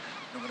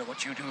No matter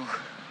what you do,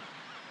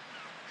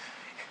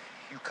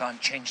 you can't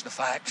change the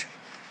fact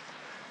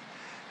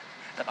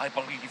that I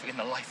believe in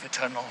the life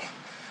eternal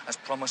as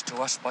promised to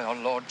us by our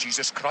Lord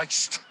Jesus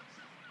Christ.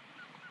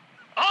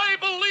 I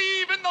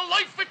believe in the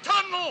life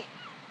eternal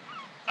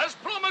as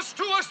promised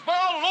to us by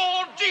our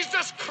Lord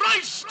Jesus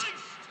Christ.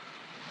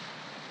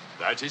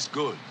 That is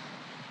good,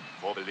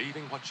 for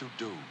believing what you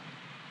do,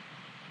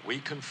 we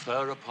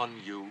confer upon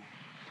you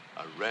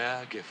a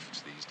rare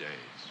gift these days.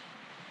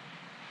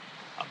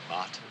 A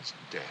martyr's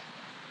death.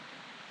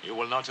 You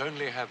will not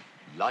only have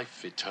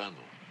life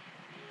eternal,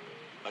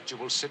 but you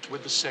will sit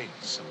with the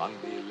saints among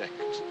the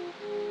elect.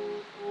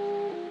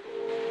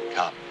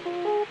 Come.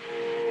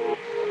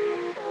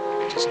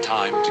 It is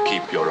time to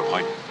keep your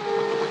appointment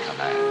with the Wicker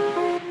Man.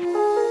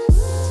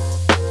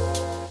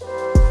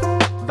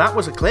 That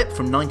was a clip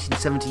from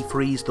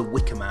 1973's The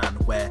Wicker Man,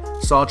 where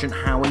Sergeant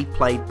Howie,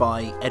 played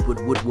by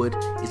Edward Woodward,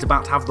 is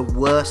about to have the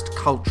worst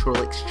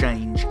cultural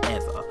exchange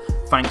ever,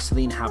 thanks to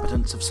the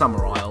inhabitants of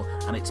Summerisle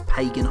and its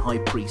pagan high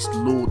priest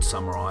Lord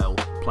Summerisle,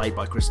 played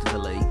by Christopher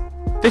Lee.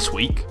 This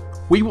week,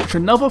 we watch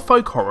another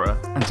folk horror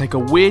and take a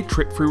weird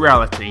trip through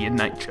reality and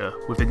nature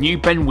with the new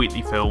Ben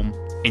Wheatley film,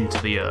 Into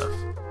the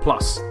Earth.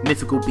 Plus,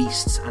 mythical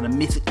beasts and a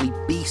mythically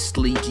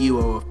beastly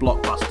duo of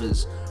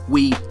blockbusters.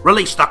 We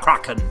release the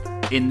Kraken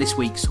in this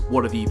week's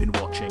What Have You Been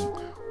Watching?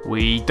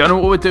 We don't know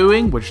what we're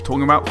doing, we're just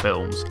talking about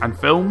films. And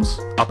films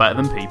are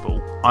better than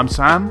people. I'm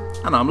Sam.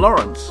 And I'm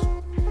Lawrence.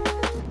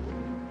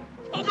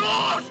 Oh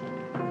God!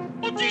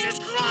 Oh Jesus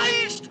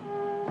Christ!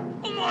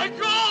 Oh my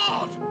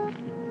God!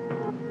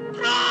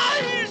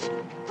 Christ!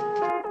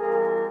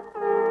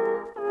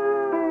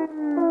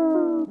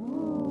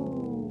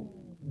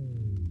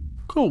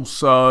 Cool,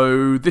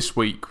 so this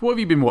week, what have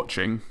you been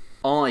watching?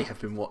 I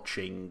have been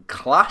watching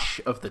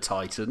Clash of the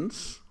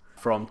Titans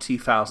from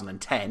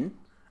 2010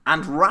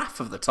 and Wrath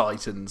of the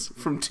Titans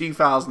from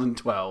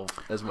 2012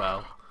 as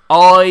well.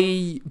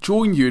 I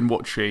joined you in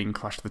watching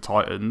Clash of the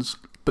Titans,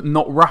 but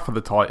not Wrath of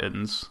the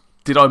Titans.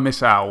 Did I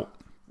miss out?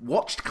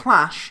 Watched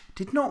Clash,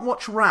 did not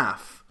watch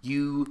Wrath.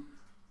 You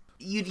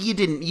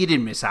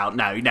didn't miss out.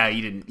 No, you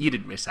didn't. You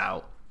didn't miss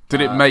out.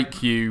 Did it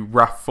make you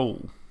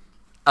wrathful?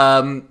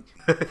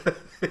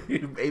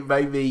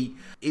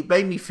 It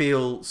made me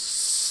feel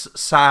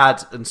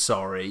sad and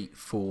sorry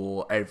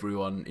for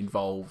everyone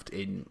involved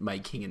in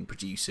making and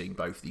producing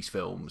both these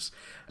films.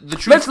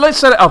 Let's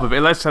set it up a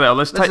bit. Let's take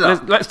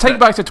it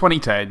back to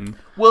 2010.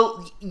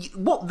 Well,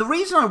 the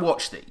reason I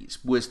watched these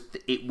was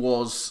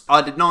I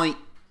had a night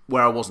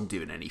where I wasn't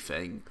doing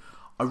anything.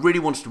 I really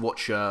wanted to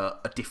watch a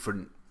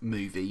different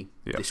movie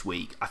this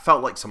week. I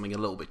felt like something a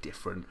little bit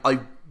different. I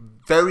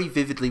very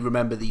vividly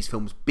remember these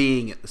films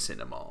being at the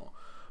cinema,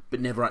 but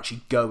never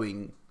actually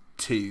going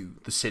to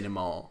the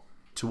cinema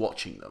to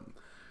watching them.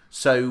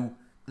 So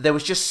there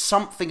was just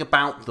something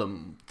about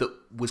them that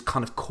was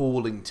kind of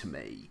calling to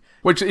me.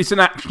 Which it's an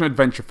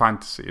action-adventure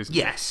fantasy, isn't it?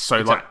 Yes, So,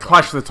 exactly. like,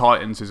 Clash of the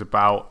Titans is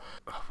about...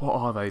 What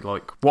are they,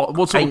 like... What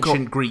sort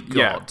Ancient of Greek gods.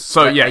 Yeah.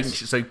 So,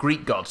 yes. So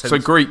Greek gods. So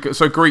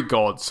Greek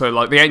gods. So,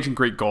 like, the ancient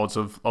Greek gods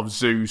of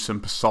Zeus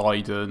and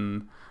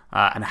Poseidon...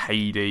 and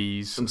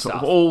Hades, and sort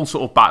of all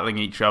sort of battling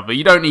each other.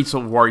 You don't need to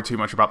sort of worry too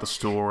much about the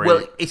story.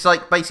 Well, it's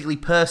like basically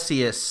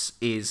Perseus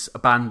is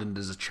abandoned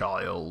as a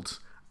child,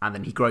 and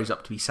then he grows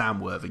up to be Sam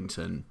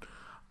Worthington,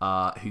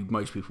 who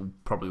most people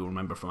probably will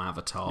remember from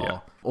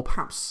Avatar, or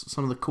perhaps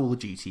some of the Call of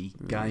Duty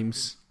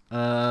games.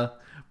 But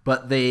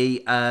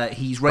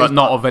he's raised, but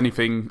not of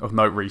anything of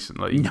note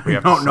recently. No,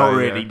 not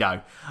really.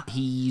 No,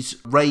 he's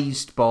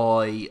raised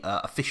by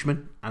a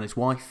fisherman and his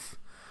wife,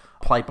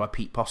 played by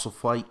Pete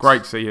Postlethwaite.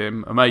 Great to see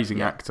him.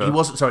 Amazing actor. He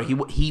wasn't. Sorry,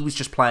 he was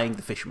just playing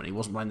the fisherman. He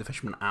wasn't playing the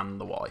fisherman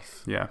and the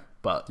wife. Yeah,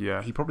 but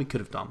he probably could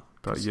have done.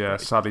 But yeah,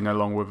 sadly no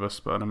longer with us.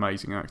 But an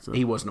amazing actor.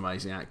 He was an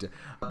amazing actor.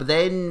 But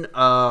then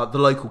the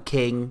local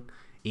king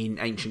in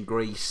ancient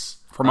Greece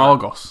from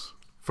Argos.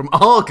 From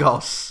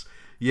Argos,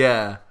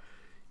 yeah,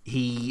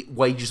 he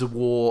wages a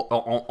war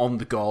on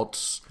the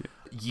gods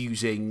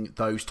using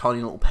those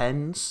tiny little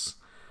pens.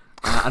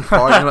 And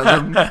firing at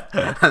them,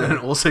 and then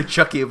also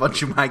chucking a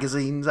bunch of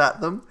magazines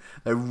at them.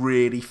 They're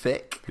really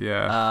thick.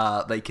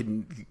 Yeah. They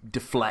can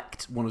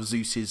deflect one of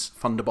Zeus's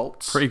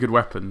thunderbolts. Pretty good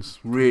weapons.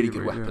 Really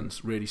good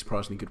weapons. Really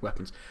surprisingly good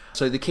weapons.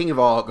 So the King of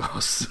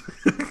Argos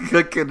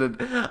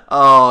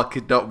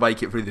could not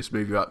make it through this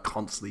movie without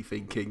constantly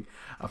thinking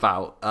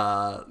about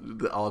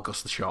the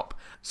Argos the shop.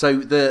 So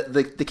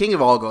the King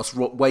of Argos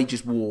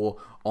wages war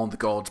on the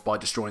gods by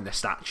destroying their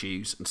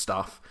statues and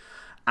stuff.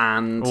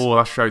 And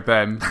that showed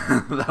them.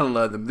 That'll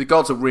learn them. The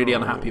gods are really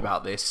unhappy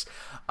about this.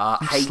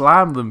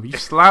 Slam them. You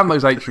slam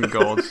those ancient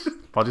gods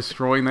by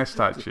destroying their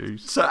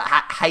statues. So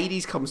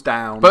Hades comes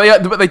down,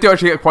 but they do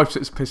actually get quite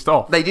pissed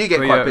off. They do get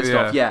quite pissed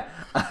off, yeah,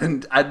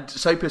 and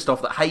so pissed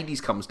off that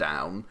Hades comes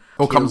down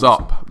or comes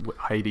up.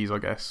 Hades, I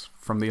guess,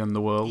 from the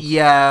underworld.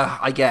 Yeah,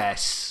 I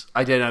guess.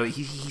 I don't know.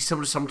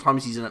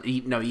 Sometimes he's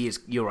he is.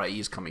 You're right.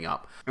 He is coming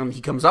up, and he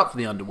comes up from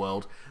the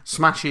underworld,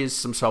 smashes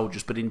some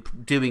soldiers, but in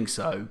doing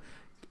so,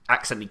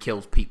 accidentally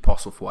kills Pete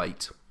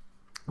Postlethwaite,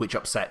 which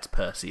upsets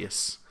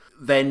Perseus.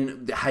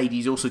 then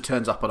Hades also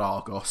turns up at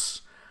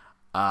Argos,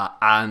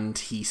 and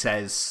he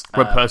says...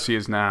 where Percy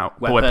is now.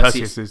 Where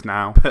Perseus is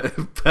now. Where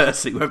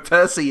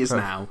Percy is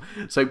now.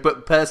 So,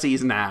 but Percy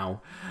is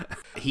now.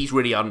 He's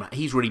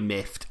really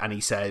miffed, and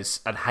he says...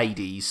 And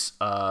Hades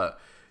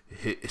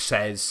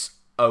says,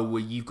 oh,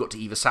 well, you've got to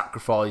either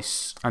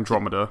sacrifice...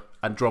 Andromeda,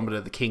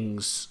 the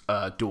king's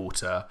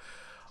daughter,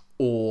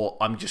 or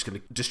I'm just going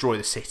to destroy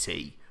the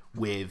city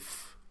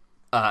with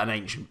an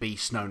ancient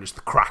beast known as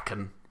the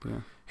Kraken,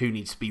 who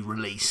needs to be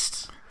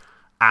released.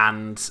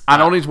 And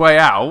on his way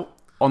out,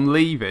 on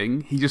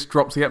leaving, he just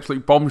drops the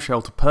absolute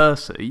bombshell to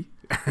Percy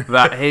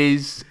that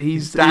his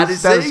dad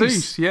is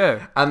Zeus.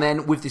 Yeah. And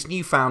then with this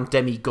newfound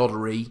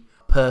demigodery,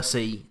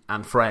 Percy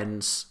and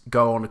friends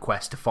go on a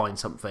quest to find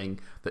something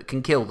that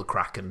can kill the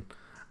Kraken.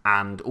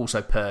 And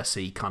also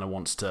Percy kind of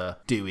wants to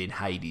do in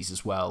Hades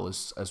as well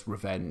as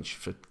revenge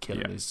for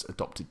killing his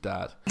adopted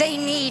dad. They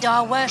need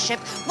our worship.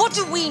 What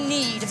do we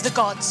need of the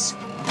gods?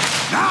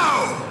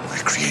 Now!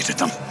 I created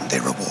them, and they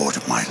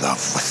rewarded my love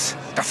with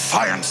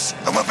defiance.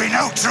 There will be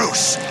no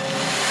truce.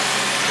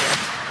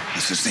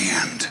 This is the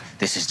end.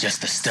 This is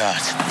just the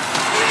start.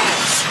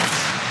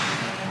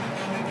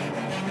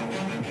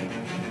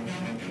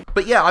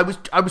 But yeah,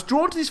 I was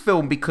drawn to this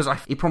film because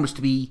it promised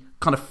to be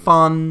kind of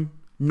fun,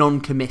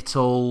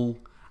 non-committal,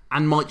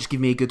 and might just give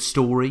me a good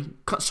story.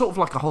 Sort of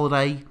like a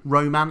holiday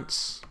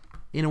romance,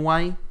 in a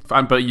way.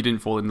 But you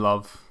didn't fall in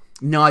love?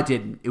 No, I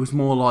didn't. It was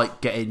more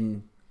like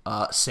getting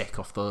sick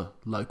off the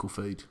local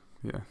food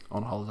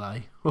on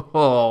holiday.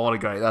 Oh,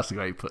 that's a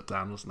great put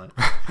down, wasn't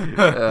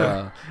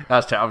it?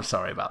 I'm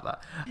sorry about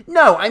that.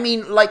 No, I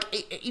mean, like,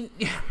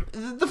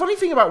 the funny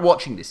thing about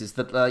watching this is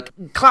that, like,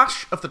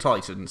 Clash of the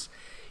Titans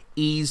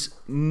is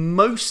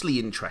mostly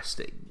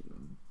interesting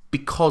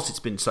because it's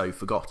been so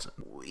forgotten.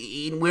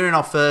 We're in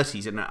our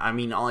 30s, and I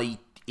mean,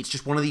 it's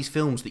just one of these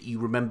films that you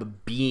remember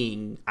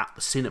being at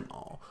the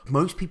cinema.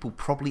 Most people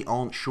probably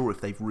aren't sure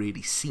if they've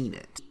really seen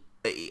it.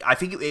 I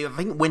think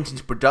it went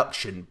into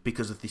production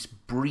because of this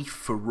brief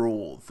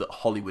furore that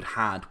Hollywood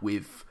had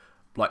with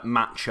like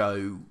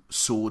macho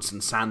swords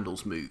and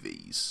sandals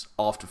movies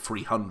after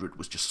 300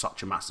 was just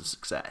such a massive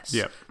success.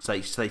 Yeah. So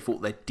they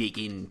thought they'd dig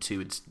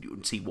into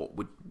and see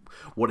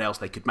what else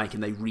they could make,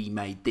 and they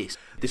remade this.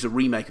 This is a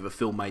remake of a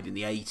film made in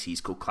the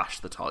 80s called Clash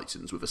of the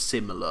Titans with a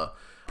similar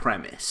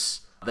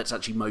premise. That's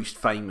actually most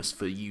famous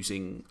for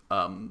using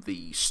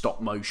the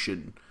stop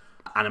motion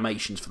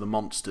animations for the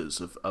monsters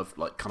of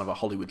like kind of a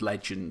Hollywood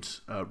legend,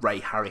 Ray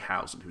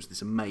Harryhausen, who's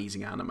this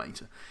amazing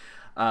animator.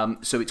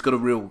 So it's got a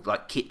real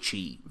like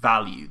kitschy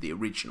value, the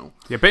original.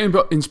 Yeah,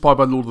 but inspired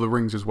by Lord of the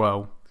Rings as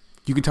well.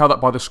 You can tell that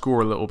by the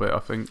score a little bit, I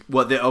think.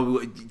 Well,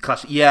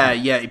 Clash,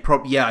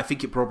 I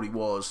think it probably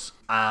was.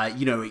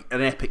 An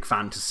epic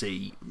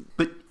fantasy,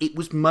 but it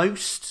was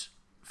most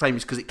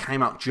famous because it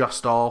came out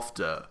just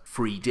after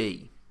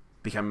 3D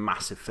became a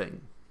massive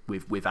thing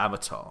with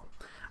Avatar.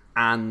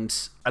 And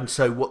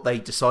so what they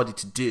decided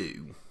to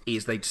do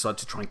is they decided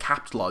to try and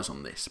capitalise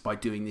on this by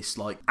doing this,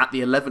 like, at the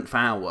 11th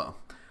hour,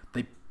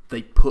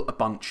 they put a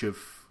bunch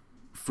of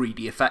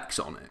 3D effects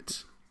on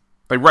it.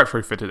 They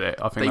retrofitted it,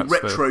 I think.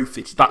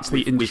 That's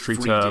the industry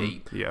with 3D,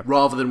 term. Yeah.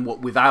 Rather than what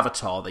with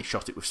Avatar, they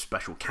shot it with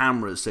special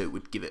cameras so it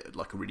would give it,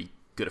 like, a really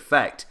good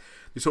effect.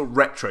 They sort of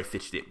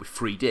retrofitted it with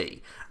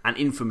 3D. And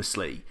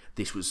infamously,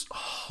 this was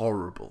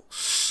horrible.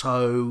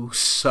 So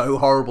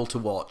horrible to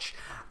watch.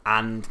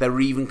 And there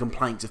were even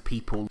complaints of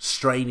people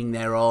straining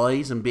their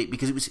eyes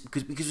because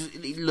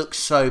it looked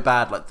so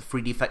bad. Like the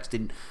 3D effects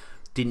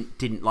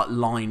didn't like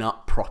line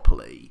up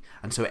properly,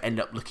 and so it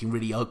ended up looking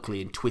really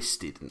ugly and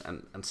twisted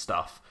and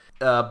stuff.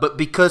 But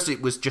because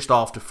it was just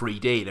after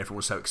 3D and everyone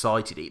was so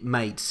excited, it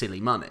made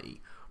silly money.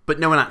 But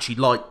no one actually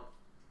liked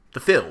the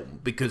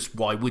film, because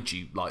why would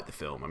you like the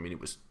film? I mean, it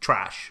was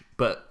trash.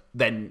 But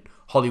then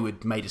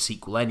Hollywood made a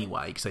sequel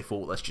anyway because they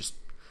thought, let's just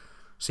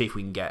see if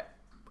we can get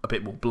a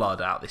bit more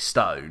blood out of this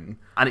stone.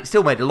 And it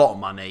still made a lot of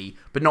money,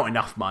 but not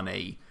enough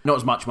money. Not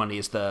as much money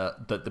as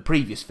the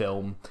previous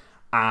film.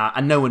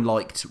 And no one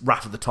liked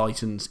Wrath of the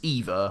Titans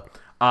either.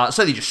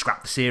 So they just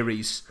scrapped the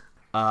series.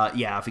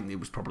 I think it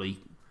was probably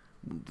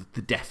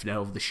the death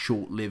knell of the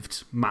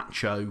short-lived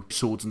macho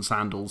swords and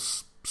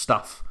sandals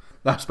stuff.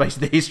 That's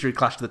basically the history of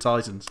Clash of the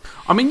Titans.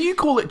 I mean, you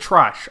call it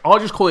trash. I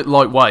just call it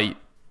lightweight.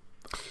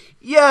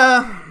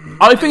 Yeah,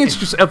 I think it's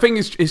just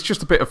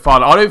a bit of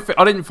fun. I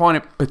didn't find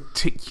it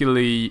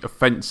particularly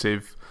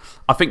offensive.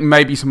 I think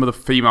maybe some of the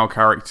female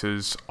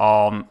characters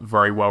aren't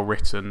very well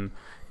written.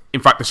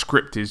 In fact, the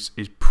script is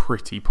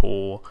pretty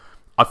poor.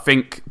 I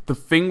think the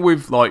thing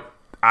with like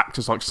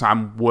actors like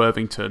Sam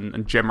Worthington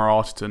and Gemma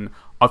Arterton,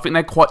 I think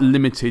they're quite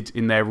limited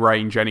in their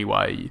range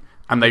anyway,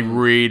 and they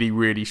really,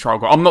 really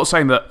struggle. I'm not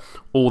saying that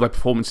all their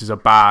performances are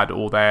bad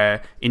or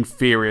they're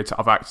inferior to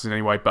other actors in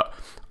any way, but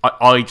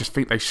I just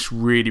think they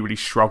really, really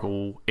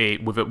struggle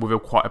with a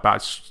quite a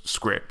bad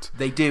script.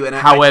 They do. And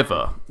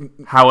however,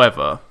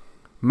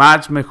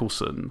 Mads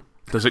Mikkelsen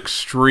does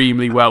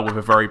extremely well with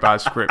a very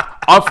bad script.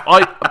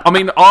 I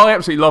mean, I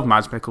absolutely love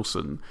Mads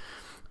Mikkelsen,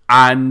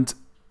 and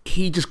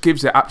he just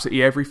gives it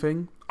absolutely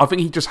everything. I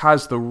think he just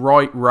has the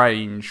right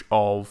range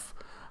of,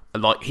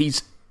 like,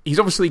 he's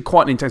obviously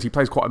quite intense. He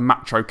plays quite a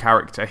macho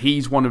character.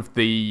 He's like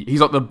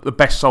the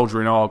best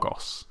soldier in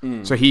Argos.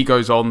 So he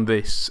goes on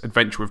this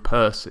adventure with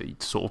Percy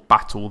to sort of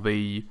battle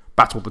the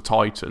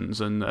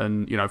Titans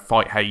and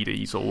fight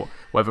Hades or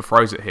whatever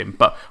throws at him.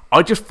 But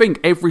I just think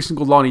every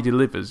single line he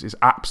delivers is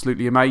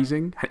absolutely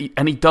amazing,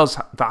 and he does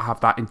have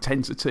that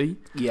intensity.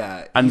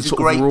 Yeah, and he's a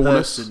sort great of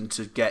rawness. person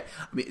to get.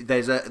 I mean,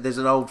 there's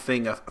an old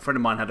thing. A friend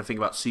of mine had a thing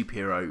about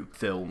superhero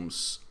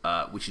films,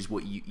 which is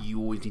what you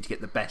always need to get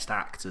the best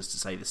actors to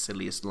say the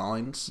silliest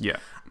lines. Yeah,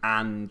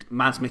 and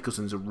Mads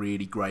Mikkelsen's a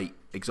really great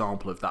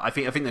example of that. I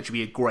think that should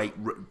be a great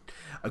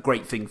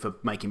thing for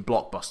making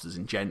blockbusters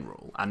in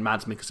general. And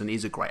Mads Mikkelsen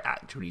is a great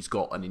actor, and he's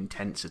got an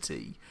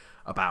intensity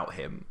about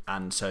him,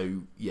 and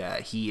so yeah,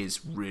 he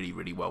is really,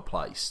 really well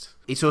placed.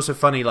 It's also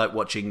funny, like,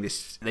 watching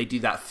this. They do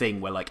that thing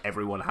where, like,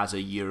 everyone has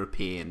a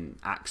European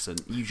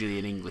accent, usually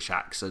an English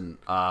accent,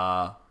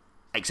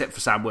 except for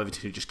Sam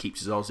Worthington, who just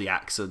keeps his Aussie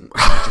accent.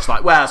 Just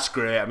like, well,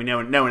 screw it. I mean,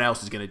 no one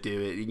else is going to do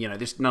it.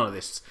 None of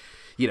this.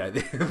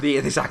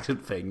 This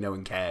accent thing, no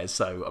one cares.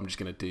 So I'm just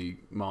going to do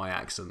my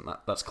accent.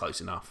 That's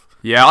close enough.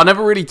 Yeah, I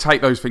never really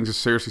take those things as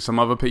seriously as some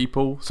other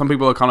people. Some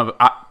people are kind of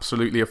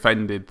absolutely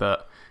offended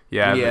that.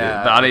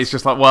 That it's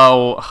just like,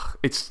 well,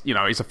 it's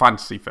a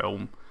fantasy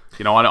film.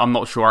 I'm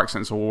not sure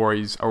accents are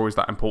always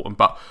that important,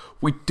 but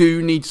we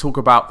do need to talk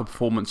about the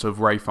performance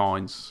of Ralph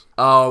Fiennes.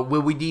 Well,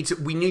 we need to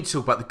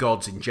talk about the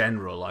gods in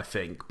general, I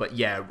think. But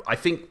yeah, I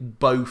think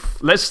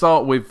both. Let's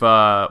start with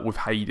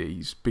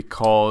Hades,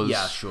 because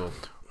yeah, sure.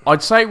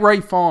 I'd say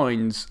Ralph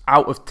Fiennes,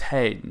 out of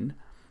 10,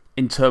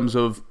 in terms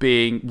of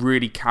being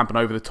really camp and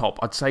over the top,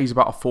 I'd say he's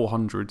about a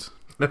 400.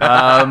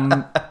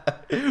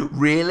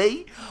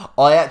 Really?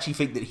 I actually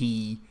think that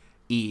he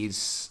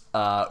is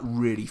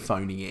really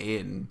phoning it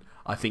in.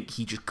 I think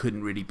he just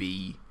couldn't really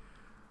be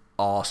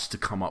asked to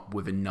come up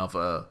with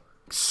another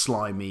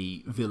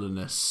slimy,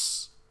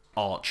 villainous,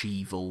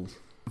 arch-evil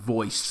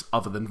voice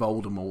other than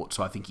Voldemort.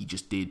 So I think he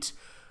just did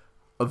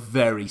a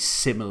very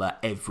similar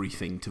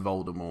everything to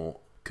Voldemort.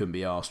 Couldn't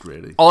be asked,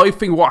 really. I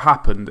think what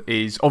happened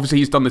is, obviously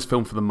he's done this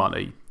film for the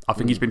money. I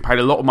think he's been paid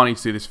a lot of money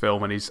to do this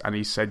film, and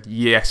he's said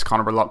yes kind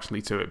of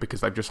reluctantly to it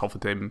because they've just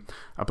offered him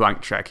a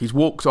blank check. He's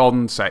walked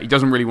on set. He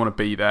doesn't really want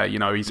to be there.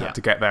 He's had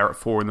to get there at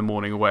 4 a.m.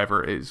 or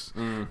whatever it is.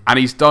 And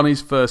he's done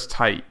his first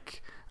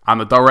take,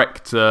 and the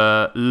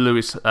director,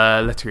 Louis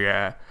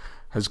Leterrier,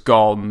 has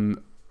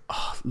gone,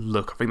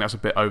 look, I think that's a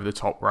bit over the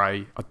top,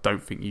 Ray. I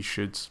don't think you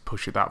should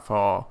push it that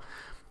far.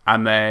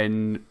 And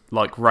then,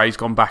 like, Ray's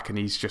gone back and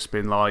he's just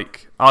been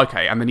like,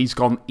 okay. And then he's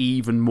gone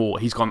even more.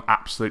 He's gone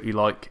absolutely,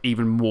 like,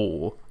 even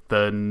more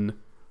than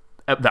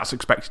that's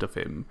expected of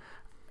him,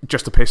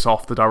 just to piss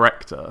off the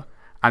director.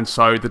 And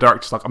so the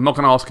director's like, I'm not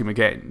going to ask him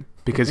again,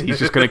 because he's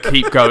just going to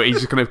keep going. He's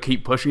just going to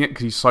keep pushing it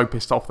because he's so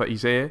pissed off that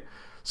he's here.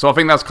 So I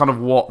think that's kind of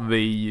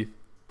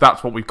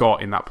that's what we've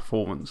got in that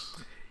performance.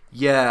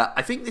 Yeah,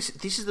 I think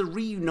this is the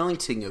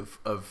reuniting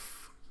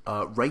of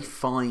Ralph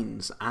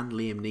Fiennes and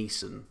Liam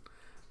Neeson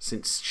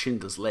since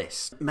Schindler's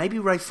List. Maybe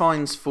Ralph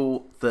Fiennes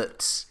thought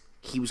that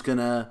he was going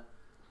to,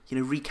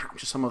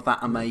 recapture some of that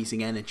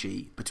amazing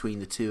energy between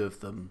the two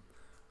of them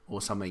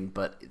or something,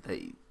 but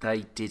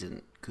they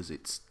didn't, because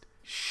it's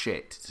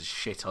shit. It's a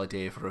shit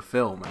idea for a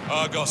film.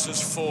 Argos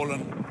has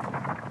fallen.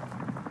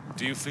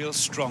 Do you feel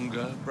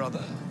stronger,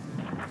 brother?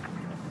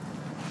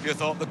 You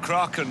thought the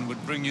Kraken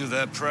would bring you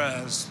their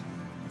prayers,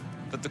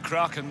 but the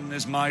Kraken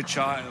is my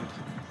child.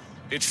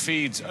 It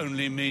feeds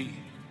only me.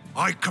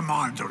 I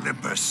command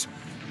Olympus.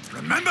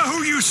 Remember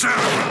who you serve!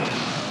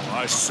 Oh,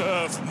 I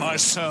serve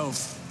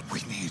myself. We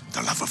need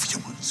the love of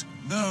humans.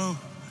 No,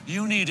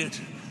 you need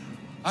it.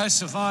 I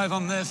survive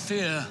on their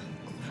fear.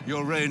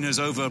 Your reign is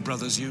over,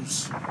 Brother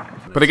Zeus.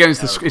 But again,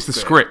 it's the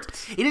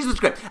script. It is the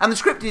script, and the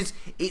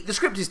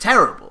script is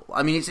terrible.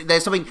 I mean,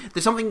 there's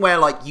something where,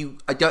 like,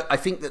 I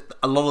think that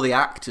a lot of the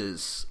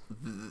actors,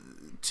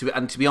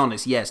 to be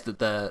honest, yes,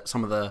 that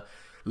some of the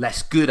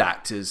less good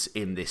actors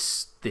in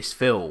this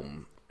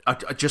film,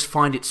 I just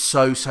find it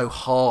so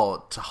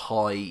hard to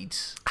hide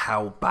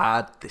how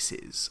bad this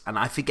is. And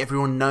I think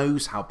everyone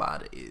knows how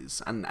bad it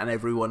is. And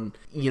everyone,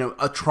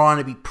 are trying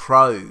to be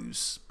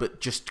pros,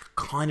 but just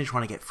kind of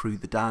trying to get through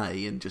the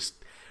day and just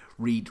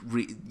read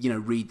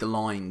the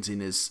lines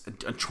and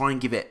try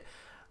and give it,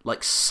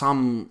 like,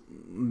 some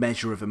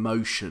measure of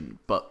emotion.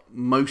 But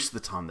most of the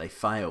time they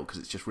fail because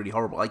it's just really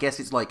horrible. I guess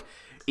it's like...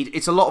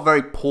 It's a lot of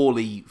very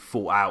poorly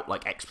thought out,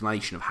 like,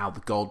 explanation of how the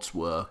gods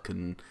work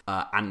and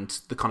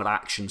the kind of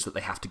actions that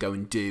they have to go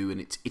and do, and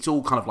it's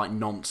all kind of like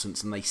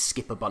nonsense, and they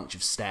skip a bunch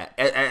of steps.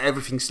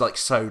 Everything's like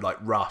so like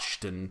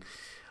rushed, and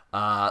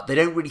they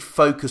don't really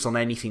focus on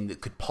anything that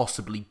could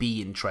possibly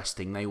be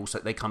interesting.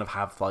 They kind of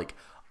have like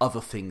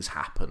other things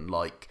happen,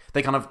 like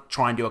they kind of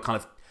try and do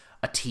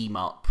a team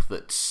up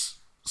that's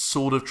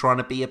sort of trying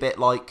to be a bit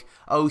like,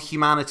 oh,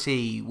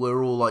 humanity,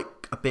 we're all like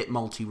a bit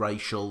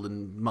multiracial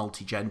and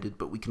multi-gendered,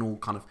 but we can all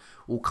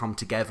come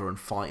together and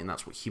fight, and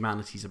that's what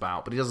humanity's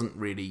about. But it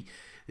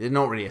They're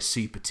not really a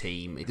super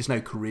team. There's no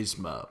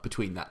charisma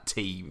between that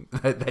team.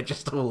 They're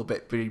just all a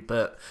bit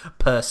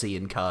Percy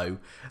and co.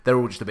 They're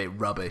all just a bit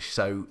rubbish.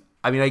 So,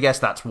 I mean, I guess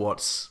that's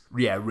what's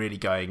really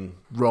going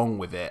wrong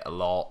with it a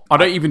lot. I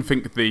don't even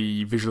think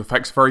the visual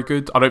effects are very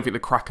good. I don't think the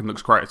Kraken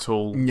looks great at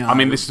all. No. I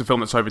mean, this is a film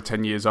that's over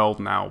 10 years old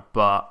now,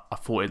 but I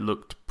thought it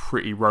looked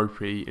pretty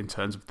ropey in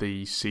terms of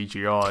the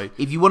CGI.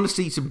 If you want to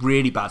see some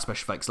really bad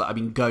special effects,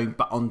 going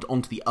back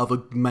onto the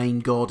other main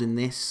god in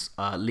this,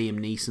 Liam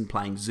Neeson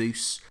playing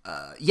Zeus,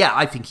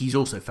 I think he's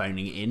also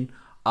phoning it in.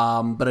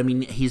 But I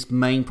mean, his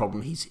main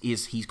problem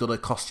is he's got a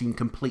costume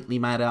completely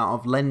made out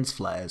of lens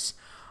flares.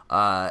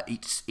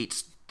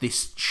 It's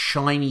this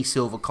shiny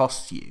silver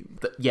costume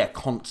that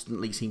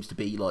constantly seems to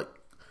be like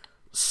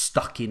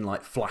stuck in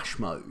like flash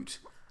mode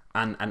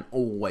and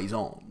always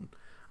on,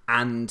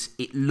 and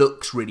it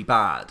looks really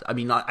bad. I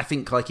mean, I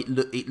think like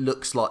it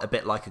looks like a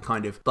bit like a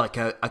kind of like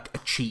a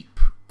cheap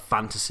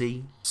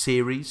fantasy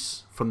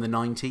series from the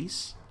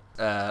 90s.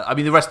 I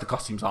mean, the rest of the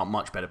costumes aren't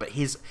much better, but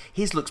his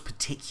looks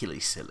particularly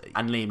silly,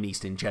 and Liam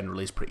Neeson in general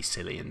is pretty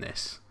silly in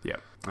this. Yeah,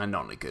 and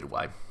not in a good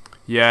way.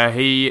 Yeah,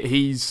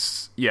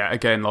 he's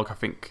again, like, I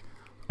think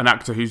an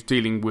actor who's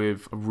dealing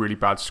with a really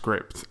bad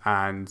script,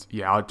 and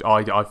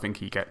I think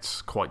he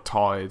gets quite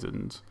tired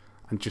and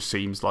just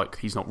seems like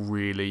he's not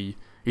really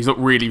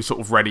sort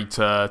of ready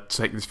to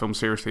take this film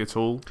seriously at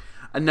all.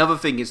 Another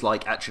thing is,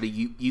 like, actually,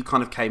 you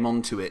kind of came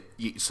onto it,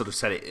 you sort of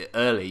said it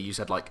earlier, you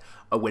said, like,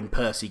 when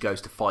Percy goes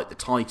to fight the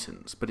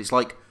Titans, but it's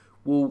like,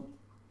 well,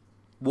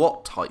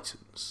 what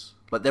Titans?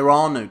 Like, there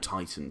are no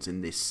Titans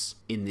in this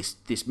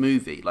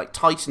movie. Like,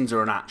 Titans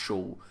are an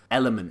actual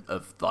element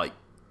of, like,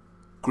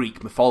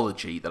 Greek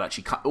mythology that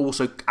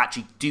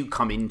actually do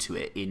come into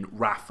it in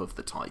Wrath of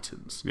the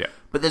Titans. Yeah.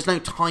 But there's no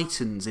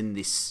Titans in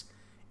this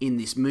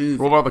movie.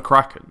 What about the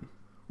Kraken?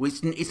 Well,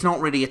 it's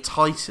not really a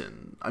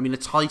Titan. I mean, a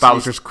Titan... That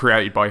was just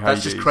created by Hades.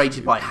 That's just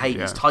created by Hades.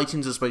 Yeah.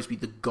 Titans are supposed to be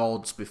the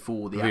gods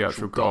before the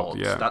actual gods. God,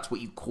 yeah. That's what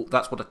you call...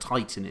 That's what a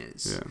Titan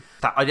is.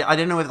 Yeah. I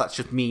don't know if that's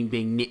just me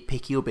being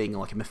nitpicky or being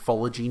like a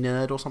mythology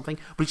nerd or something,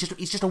 but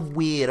it's just a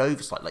weird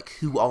oversight. Like,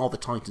 who are the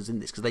Titans in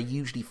this? Because they're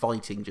usually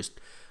fighting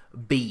just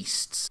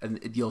beasts and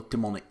the odd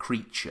demonic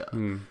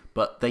creature,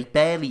 but they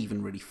barely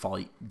even really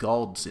fight the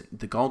gods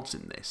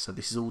in this. So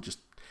this is all just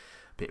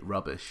bit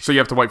rubbish. So you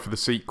have to wait for the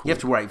sequel. You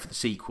have to wait for the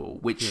sequel,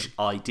 which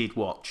I did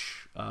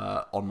watch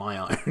on my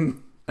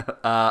own,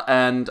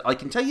 and I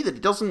can tell you that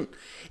it doesn't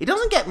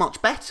get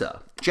much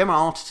better. Gemma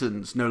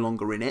Arterton's no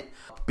longer in it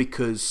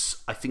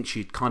because I think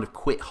she'd kind of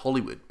quit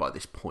Hollywood by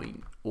this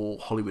point, or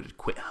Hollywood had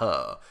quit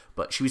her.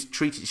 But she was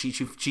treated.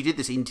 She did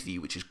this interview,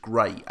 which is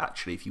great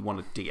actually. If you want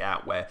to dig it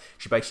out, where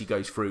she basically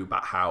goes through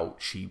about how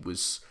she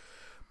was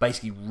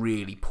basically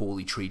really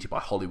poorly treated by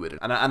Hollywood,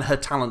 and her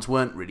talents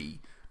weren't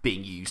really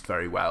being used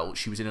very well.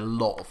 She was in a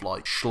lot of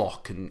like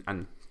schlock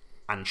and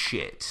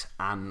shit,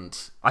 and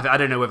I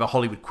don't know whether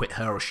Hollywood quit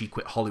her or she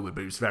quit Hollywood,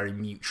 but it was very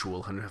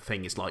mutual, and her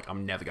thing is like,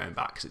 I'm never going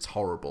back because it's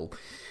horrible.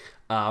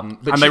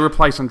 They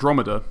replaced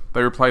Andromeda.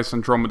 They replaced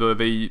Andromeda,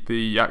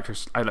 the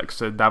actress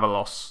Alexa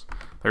Davalos.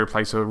 They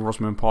replaced her with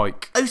Rosamund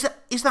Pike. Oh,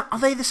 is that are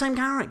they the same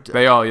character?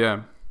 They are,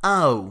 yeah.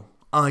 Oh,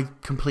 I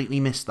completely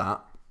missed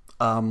that.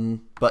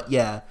 But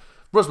yeah,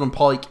 Rosamund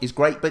Pike is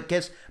great, but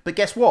guess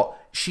what?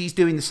 She's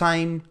doing the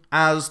same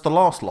as the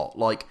last lot.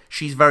 Like,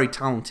 she's a very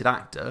talented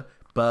actor,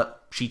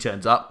 but she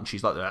turns up and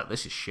she's like, oh,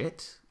 "This is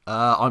shit.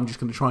 I'm just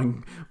going to try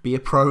and be a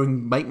pro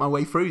and make my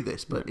way through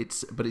this." But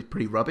it's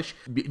pretty rubbish.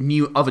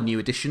 Other new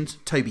additions: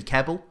 Toby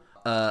Kebbell,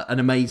 an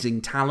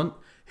amazing talent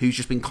who's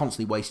just been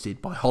constantly wasted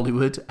by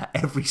Hollywood at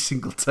every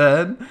single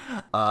turn.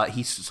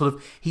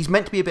 He's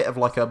meant to be a bit of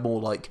like a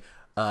more like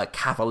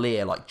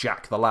cavalier, like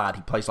Jack the Lad.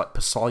 He plays like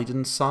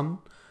Poseidon's son.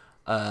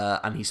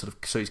 And he's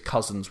he's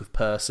cousins with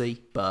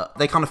Percy, but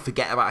they kind of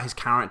forget about his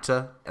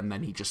character, and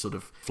then he just sort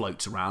of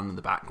floats around in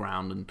the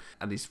background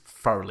and is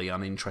thoroughly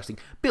uninteresting.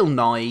 Bill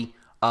Nighy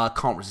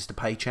can't resist a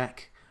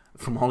paycheck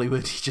from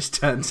Hollywood. He just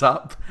turns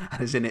up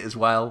and is in it as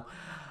well.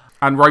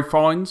 And Ralph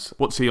Fiennes,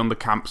 what's he on the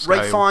camp scale?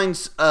 Ralph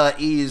Fiennes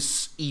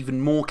is even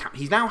more camp.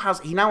 He now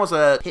has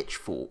a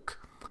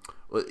pitchfork.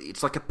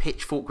 It's like a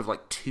pitchfork with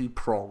like two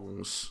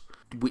prongs,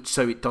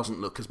 so it doesn't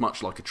look as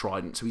much like a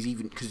trident. So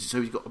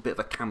he's got a bit of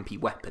a campy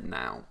weapon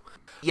now.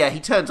 Yeah, he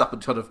turns up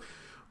and sort of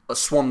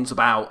swans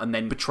about and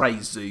then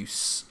betrays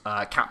Zeus,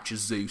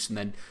 captures Zeus, and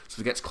then sort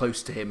of gets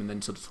close to him and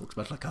then sort of talks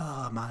about like,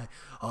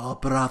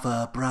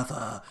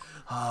 brother,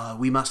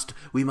 we must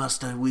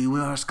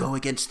go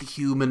against the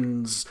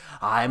humans.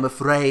 I'm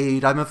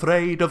afraid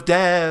of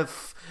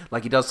death.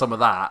 Like, he does some of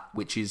that,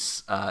 which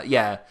is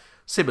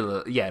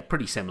similar,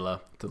 pretty similar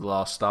to the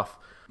last stuff.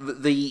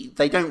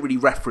 They don't really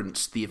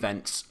reference the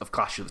events of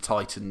Clash of the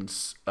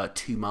Titans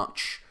too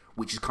much,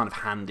 which is kind of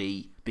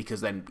handy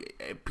because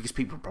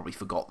people probably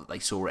forgot that they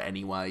saw it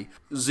anyway.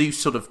 Zeus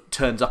sort of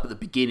turns up at the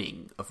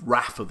beginning of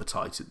Wrath of the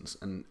Titans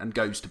and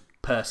goes to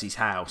Percy's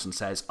house and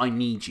says, "I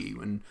need you,"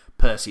 and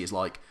Percy is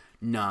like,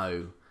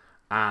 "No."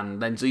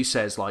 And then Zeus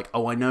says like,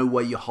 "Oh, I know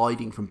where you're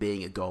hiding from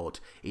being a god.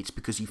 It's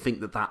because you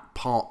think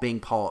that being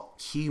part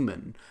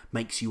human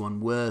makes you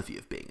unworthy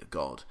of being a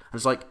god." And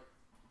it's like,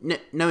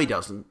 No, he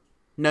doesn't.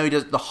 No, he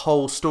does. The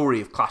whole story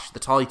of Clash of the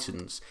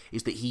Titans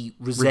is that he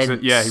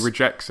resents. He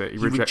rejects it. He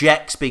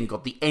rejects being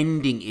God. The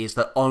ending is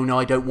that, oh no,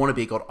 I don't want to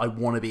be a god. I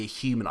want to be a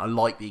human. I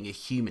like being a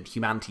human.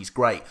 Humanity's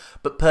great.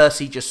 But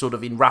Percy just sort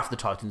of in Wrath of the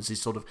Titans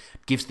is sort of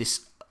gives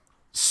this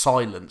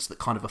silence that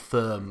kind of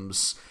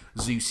affirms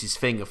Zeus's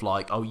thing of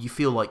like, oh, you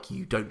feel like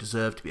you don't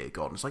deserve to be a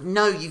god. And it's like,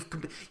 no,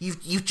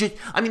 you've just.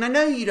 I mean, I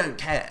know you don't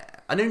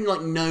care. I know,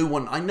 like, no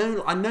one. I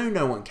know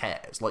no one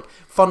cares. Like,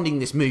 funding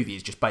this movie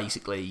is just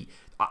basically.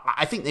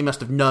 I think they must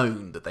have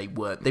known that they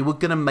were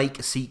going to make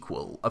a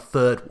sequel, a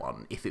third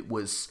one, if it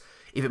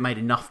made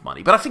enough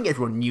money. But I think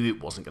everyone knew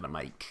it wasn't going to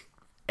make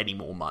any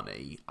more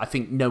money. I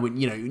think no one,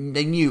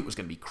 they knew it was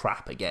going to be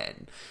crap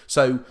again.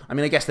 So, I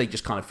mean, I guess they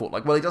just kind of thought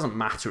like, well, it doesn't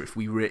matter if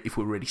we're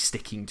really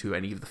sticking to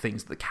any of the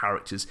things that the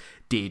characters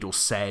did or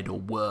said or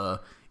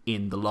were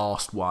in the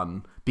last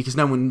one, because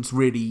no one's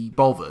really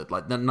bothered.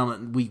 Like,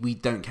 we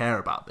don't care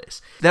about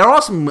this. There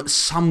are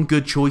some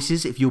good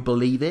choices, if you'll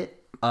believe it.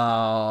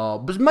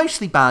 But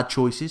mostly bad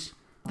choices.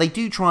 They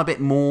do try a bit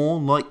more,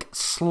 like,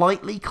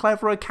 slightly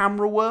cleverer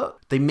camera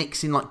work. They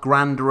mix in, like,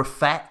 grander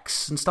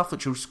effects and stuff,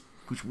 which was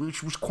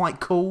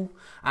quite cool.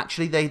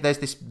 Actually, there's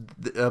this,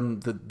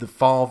 the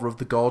father of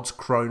the gods,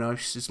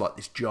 Kronos, is like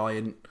this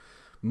giant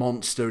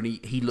monster,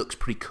 and he looks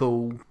pretty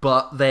cool.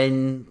 But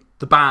then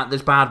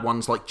there's bad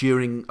ones, like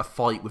during a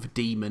fight with a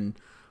demon,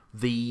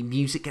 the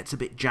music gets a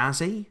bit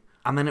jazzy,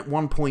 and then at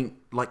one point,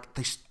 like,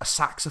 a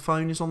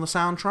saxophone is on the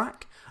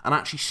soundtrack. And I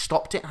actually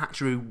stopped it and had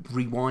to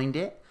rewind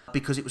it,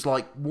 because it was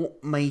like,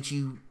 what made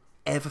you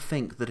ever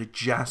think that a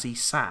jazzy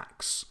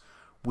sax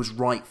was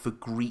right for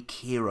Greek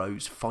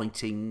heroes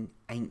fighting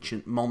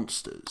ancient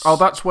monsters? Oh,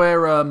 that's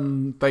where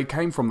they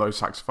came from, those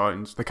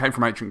saxophones. They came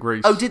from ancient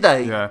Greece. Oh, did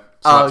they? Yeah,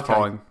 so that's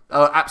fine.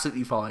 Oh,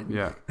 absolutely fine.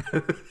 Yeah.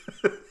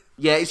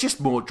 Yeah, it's just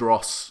more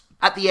dross.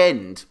 At the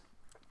end,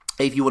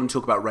 if you want to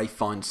talk about Ralph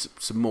Fiennes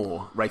some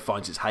more, Ralph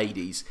Fiennes is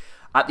Hades.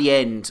 At the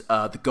end,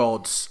 the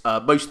gods,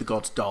 most of the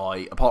gods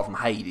die, apart from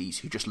Hades,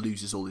 who just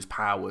loses all his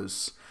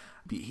powers.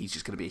 He's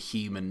just going to be a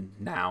human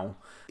now.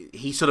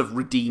 He sort of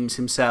redeems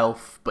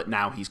himself, but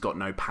now he's got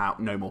no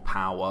more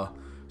power.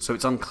 So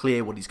it's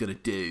unclear what he's going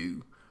to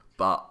do.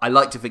 But I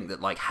like to think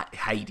that like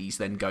Hades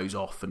then goes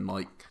off and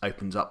like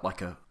opens up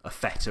like a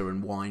feta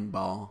and wine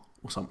bar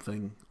or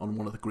something on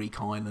one of the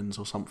Greek islands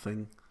or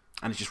something.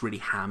 And it's just really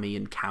hammy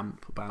and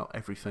camp about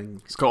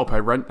everything. He's got to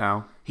pay rent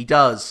now. He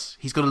does.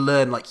 He's got to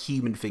learn like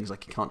human things.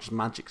 Like he can't just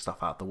magic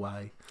stuff out the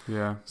way.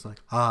 Yeah. It's like,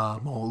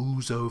 more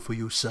ouzo for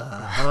you,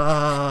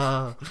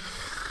 sir.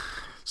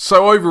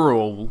 So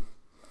overall,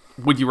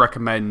 would you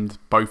recommend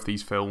both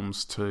these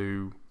films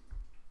to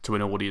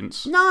an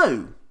audience?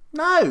 No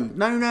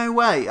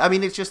way. I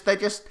mean,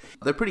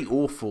 they're pretty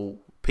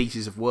awful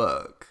pieces of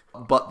work.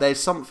 But there's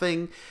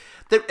something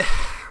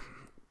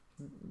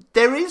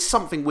there is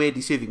something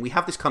weirdly soothing. We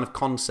have this kind of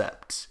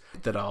concept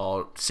that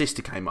our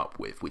sister came up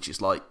with, which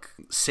is like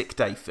sick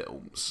day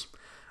films.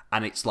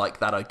 And it's like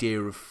that idea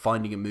of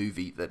finding a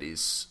movie that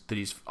is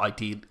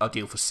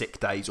ideal for sick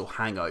days or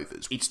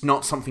hangovers. It's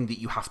not something that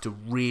you have to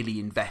really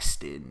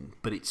invest in,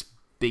 but it's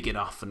big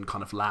enough and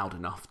kind of loud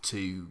enough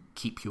to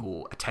keep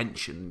your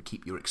attention,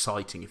 keep you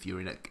exciting if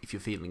you're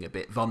feeling a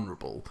bit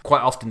vulnerable.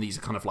 Quite often these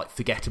are kind of like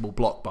forgettable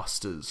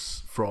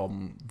blockbusters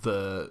from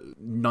the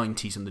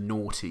 90s and the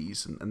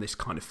noughties and this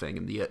kind of thing,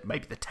 and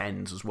maybe the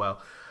 10s as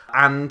well.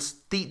 And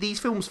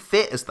these films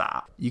fit as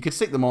that. You could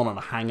stick them on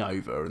a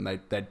hangover, and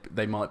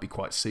they might be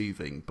quite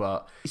soothing.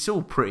 But it's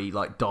all pretty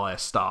like dire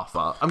stuff.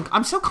 But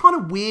I'm still kind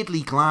of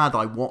weirdly glad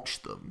I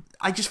watched them.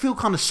 I just feel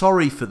kind of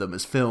sorry for them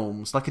as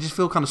films. Like I just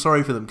feel kind of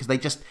sorry for them because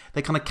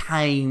they kind of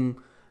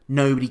came.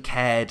 Nobody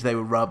cared. They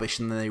were rubbish,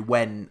 and then they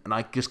went. And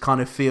I just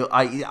kind of feel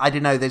I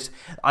don't know.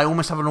 I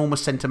almost have an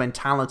almost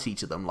sentimentality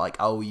to them. Like,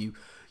 oh, you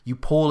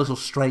poor little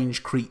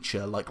strange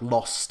creature, like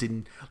lost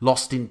in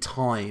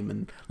time,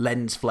 and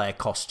lens flare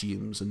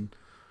costumes, and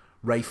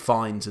Ralph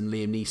Fiennes and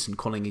Liam Neeson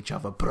calling each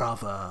other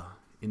brother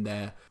in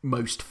their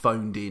most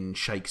phoned-in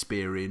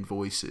Shakespearean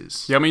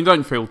voices. Yeah, I mean,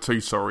 don't feel too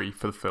sorry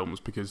for the films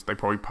because they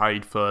probably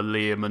paid for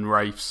Liam and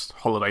Ralph's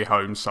holiday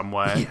home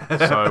somewhere. Yeah.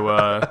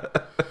 So,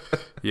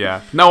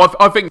 yeah. No,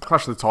 I think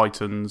Clash of the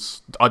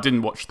Titans, I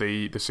didn't watch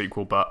the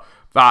sequel, but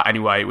that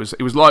anyway, it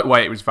was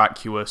lightweight, it was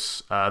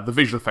vacuous, the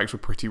visual effects were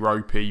pretty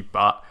ropey,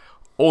 but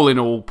all in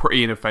all,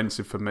 pretty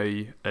inoffensive for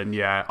me. And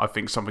yeah, I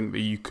think something that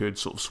you could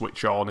sort of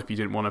switch on if you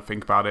didn't want to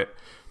think about it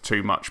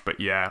too much. But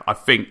yeah, I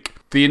think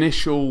the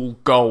initial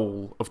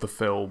goal of the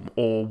film,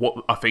 or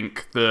what I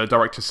think the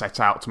director set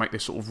out to make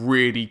this sort of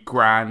really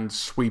grand,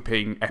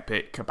 sweeping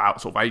epic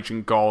about sort of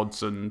ancient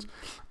gods and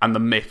the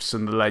myths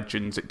and the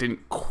legends, it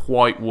didn't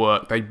quite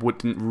work. They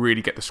didn't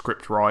really get the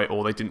script right,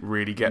 or they didn't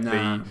really get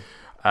they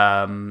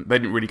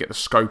didn't really get the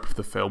scope of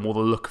the film or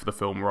the look of the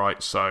film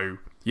right. So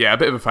yeah, a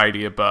bit of a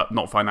failure, but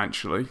not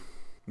financially.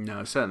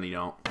 No, certainly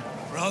not.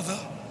 Brother,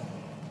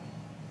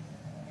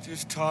 it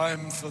is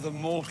time for the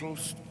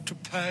mortals to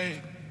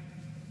pay.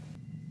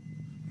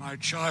 My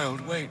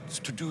child waits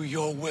to do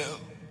your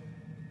will.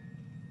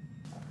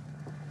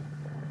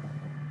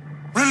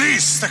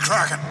 Release the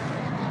Kraken!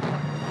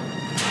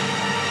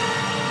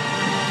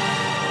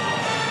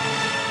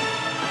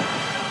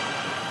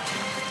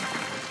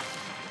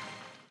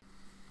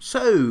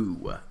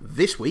 So,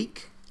 this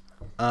week,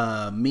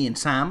 me and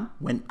Sam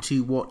went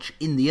to watch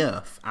In the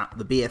Earth at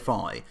the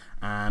BFI,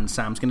 and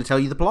Sam's going to tell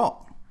you the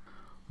plot.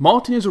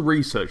 Martin is a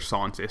research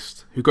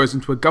scientist who goes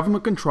into a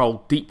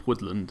government-controlled deep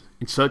woodland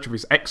in search of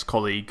his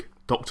ex-colleague,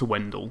 Dr.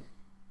 Wendell.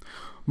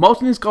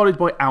 Martin is guided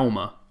by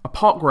Alma, a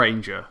park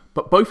ranger,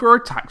 but both are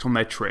attacked on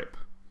their trip.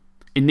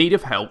 In need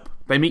of help,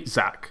 they meet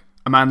Zach,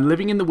 a man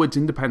living in the woods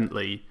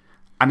independently,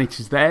 and it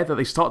is there that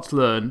they start to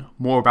learn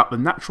more about the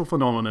natural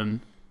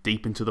phenomenon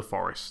deep into the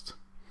forest.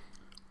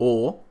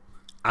 Or,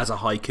 as a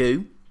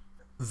haiku,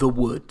 the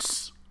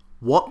woods.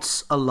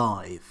 What's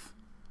alive?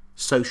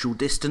 Social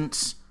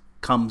distance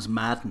comes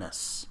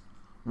madness.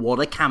 What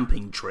a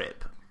camping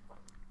trip.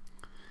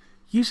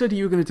 You said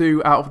you were going to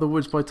do Out of the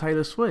Woods by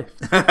Taylor Swift.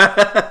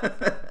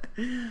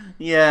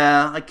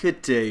 Yeah, I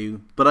could do,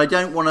 but I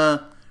don't want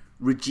to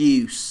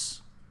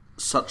reduce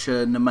such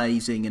an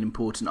amazing and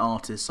important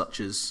artist such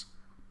as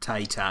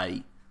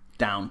Tay-Tay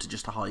down to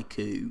just a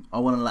haiku. I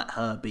want to let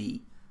her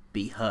be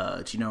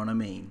her. Do you know what I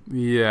mean?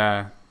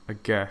 Yeah, I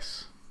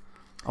guess.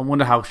 I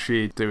wonder how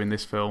she'd do in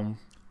this film.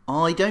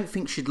 I don't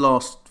think she'd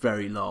last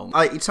very long.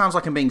 It sounds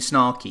like I'm being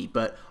snarky,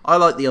 but I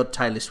like the odd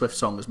Taylor Swift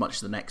song as much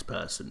as the next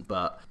person,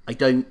 but I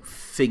don't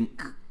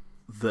think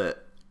that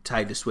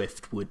Taylor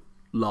Swift would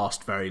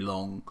last very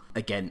long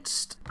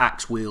against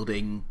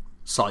axe-wielding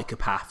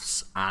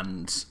psychopaths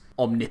and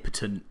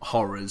omnipotent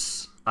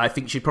horrors. I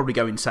think she'd probably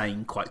go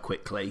insane quite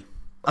quickly.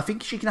 I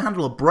think she can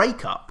handle a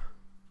breakup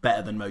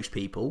better than most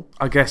people.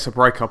 I guess a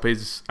breakup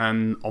is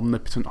an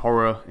omnipotent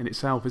horror in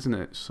itself, isn't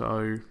it?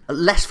 So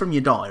less from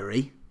your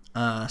diary,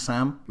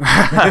 Sam.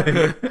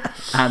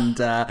 And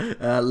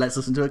let's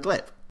listen to a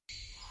clip.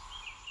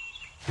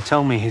 He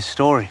told me his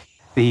story.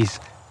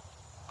 These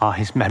are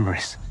his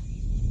memories.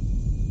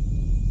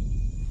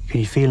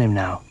 Can you feel him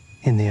now,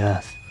 in the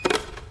earth?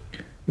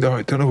 No,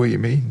 I don't know what you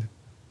mean.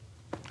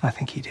 I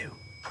think you do.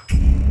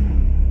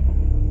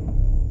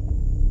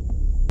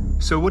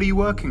 So what are you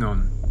working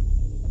on?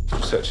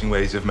 Searching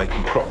ways of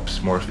making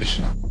crops more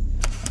efficient.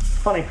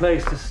 Funny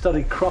place to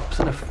study crops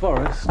in a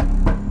forest.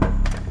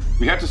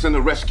 We had to send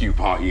a rescue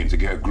party in to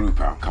get a group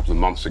out a couple of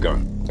months ago.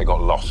 They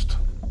got lost.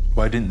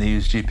 Why didn't they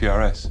use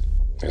GPRS?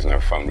 There's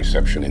no phone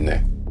reception in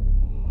there.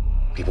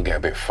 People get a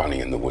bit funny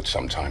in the woods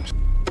sometimes.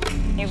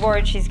 You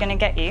worried she's going to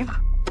get you?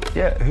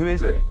 Yeah, who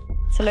is it?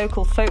 It's a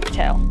local folk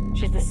tale.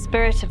 She's the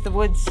spirit of the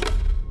woods.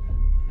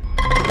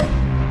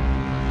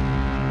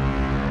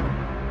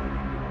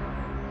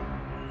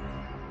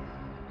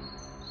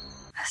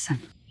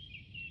 Listen.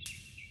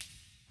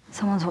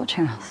 Someone's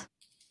watching us.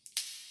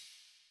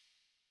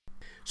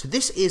 So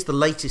this is the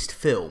latest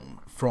film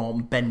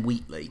from Ben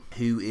Wheatley,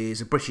 who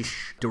is a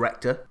British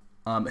director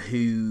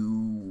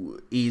who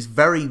is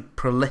very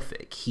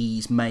prolific.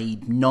 He's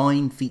made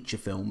 9 feature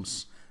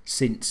films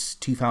since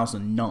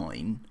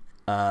 2009.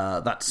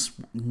 That's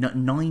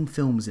 9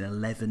 films in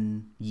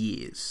 11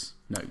 years.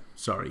 No,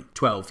 sorry,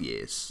 12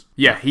 years.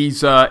 Yeah,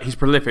 he's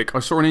prolific. I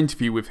saw an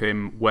interview with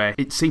him where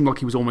it seemed like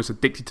he was almost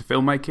addicted to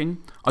filmmaking.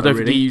 I don't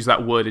think he used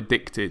that word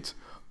addicted,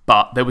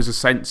 but there was a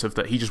sense of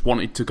that he just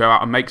wanted to go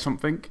out and make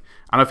something.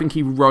 And I think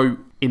he wrote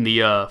In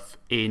the Earth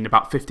in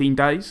about 15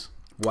 days.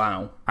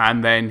 Wow.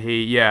 And then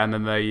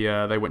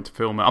they went to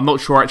film it. I'm not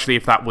sure actually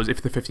if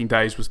the 15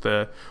 days was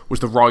the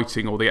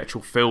writing or the actual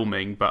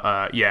filming,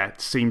 but yeah,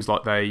 it seems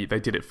like they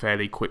did it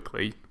fairly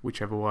quickly,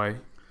 whichever way.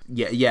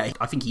 Yeah,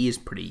 I think he is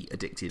pretty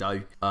addicted.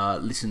 I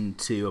listened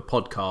to a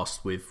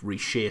podcast with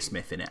Reece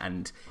Shearsmith in it,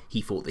 and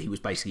he thought that he was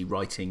basically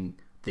writing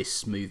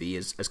this movie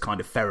as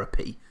kind of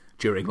therapy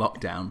during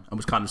lockdown, and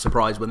was kind of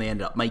surprised when they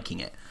ended up making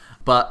it.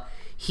 But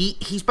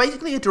he's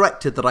basically a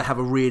director that I have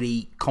a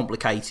really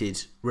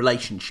complicated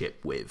relationship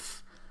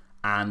with,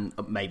 and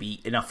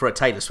maybe enough for a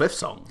Taylor Swift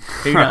song.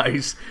 Who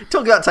knows?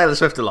 Talking about Taylor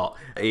Swift a lot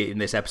in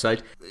this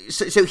episode.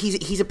 So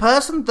he's a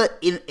person that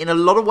in a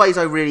lot of ways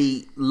I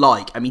really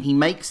like. I mean, he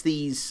makes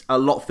a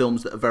lot of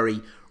films that are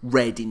very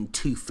red in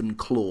tooth and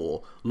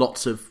claw,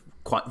 lots of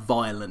quite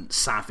violent,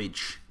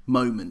 savage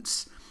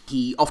moments.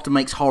 He often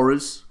makes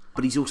horrors,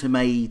 but he's also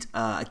made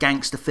a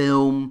gangster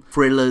film,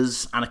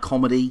 thrillers, and a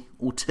comedy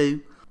or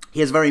two. He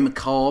has a very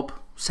macabre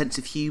sense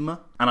of humour,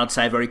 and I'd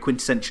say a very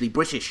quintessentially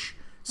British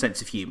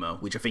sense of humour,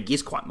 which I think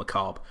is quite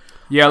macabre.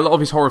 Yeah, a lot of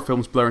his horror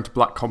films blur into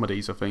black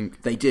comedies, I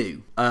think. They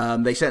do.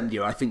 They certainly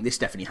do. I think this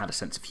definitely had a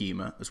sense of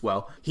humour as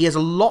well. He has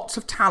lots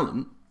of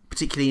talent,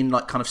 particularly in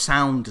like kind of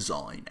sound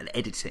design and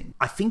editing.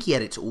 I think he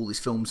edits all his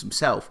films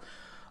himself.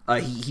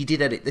 He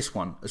did edit this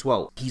one as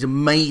well. He's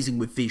amazing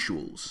with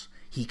visuals.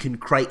 He can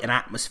create an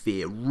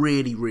atmosphere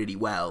really, really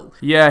well.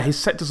 Yeah, his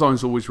set design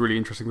is always really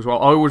interesting as well.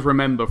 I always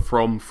remember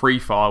from Free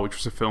Fire, which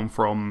was a film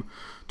from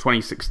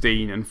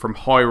 2016, and from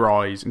High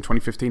Rise in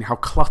 2015, how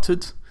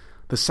cluttered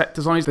the set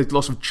design is. There's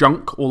lots of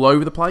junk all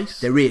over the place.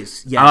 There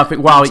is, yeah. And I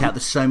think, wow,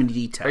 there's so many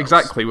details.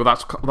 Exactly. Well,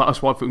 that's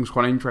why I think it was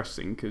quite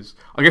interesting, because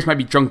I guess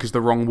maybe junk is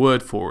the wrong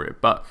word for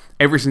it, but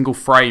every single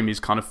frame is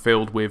kind of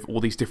filled with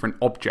all these different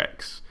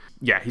objects.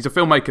 Yeah, he's a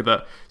filmmaker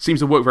that seems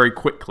to work very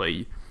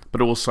quickly,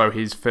 but also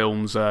his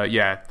films, they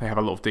have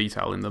a lot of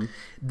detail in them.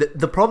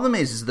 The problem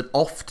is that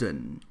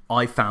often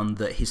I found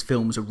that his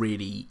films are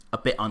really a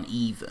bit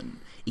uneven.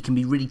 It can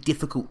be really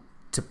difficult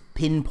to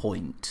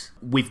pinpoint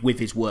with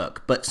his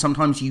work, but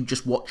sometimes you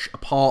just watch a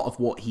part of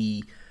what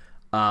he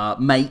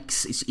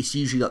makes. It's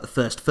usually like the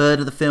first third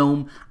of the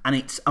film, and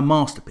it's a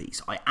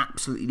masterpiece. I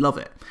absolutely love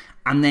it.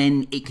 And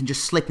then it can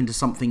just slip into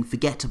something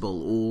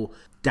forgettable or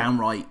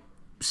downright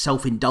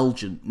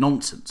self-indulgent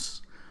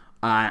nonsense,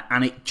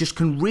 and it just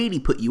can really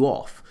put you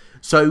off.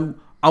 So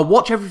I'll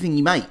watch everything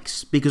he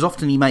makes, because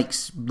often he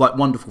makes like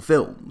wonderful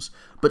films,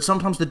 but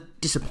sometimes the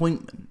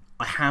disappointment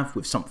I have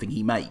with something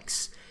he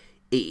makes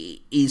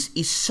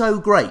is so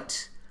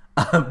great,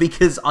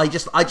 because I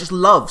just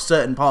love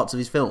certain parts of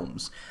his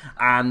films,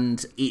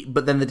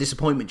 but then the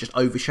disappointment just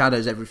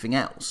overshadows everything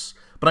else.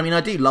 But I mean,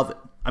 I do love it.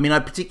 I mean, I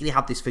particularly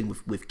have this thing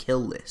with Kill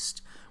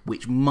List,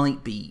 which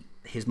might be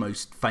his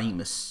most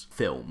famous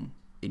film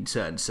in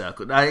certain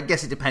circles. I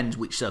guess it depends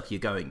which circle you're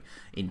going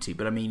into,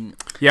 but I mean...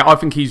 Yeah, I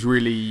think he's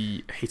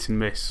really hit and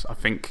miss. I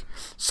think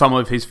some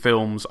of his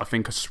films, I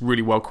think, are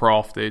really well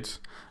crafted,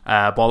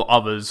 while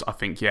others, I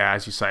think,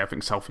 as you say, I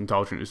think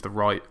self-indulgent is the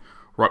right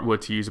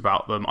word to use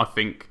about them. I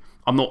think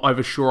I'm not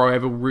ever sure I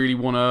ever really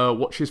want to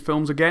watch his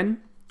films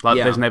again.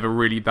 There's never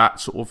really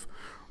that sort of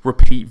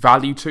repeat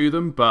value to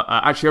them. But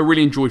actually, I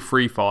really enjoy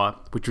Free Fire,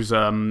 which was,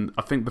 I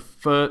think,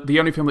 the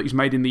only film that he's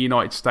made in the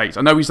United States.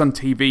 I know he's done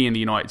TV in the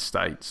United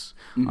States.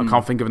 I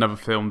can't think of another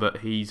film that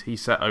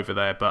he's set over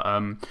there. But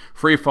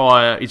Free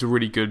Fire is a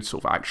really good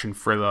sort of action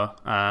thriller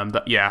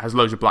that has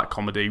loads of black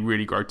comedy,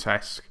 really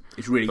grotesque.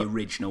 It's really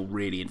original,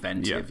 really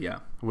inventive,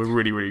 With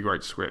really, really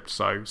great script.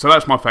 So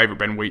that's my favourite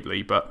Ben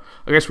Wheatley. But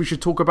I guess we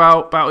should talk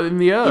about In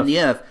the Earth. In the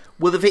Earth.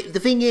 Well, the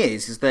thing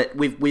is that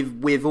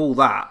with all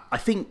that, I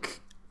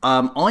think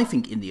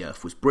In the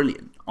Earth was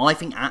brilliant. I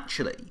think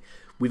actually,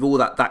 with all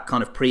that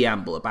kind of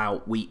preamble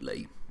about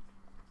Wheatley,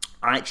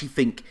 I actually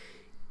think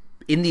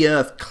In the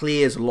Earth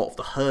clears a lot of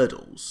the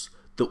hurdles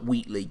that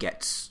Wheatley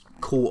gets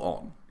caught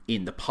on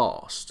in the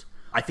past.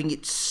 I think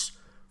it's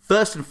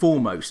first and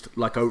foremost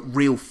like a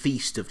real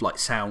feast of like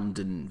sound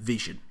and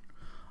vision.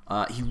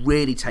 He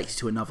really takes it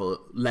to another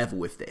level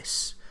with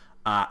this,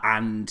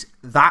 and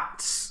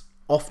that's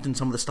often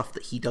some of the stuff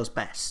that he does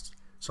best.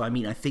 So I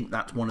mean, I think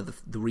that's one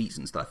of the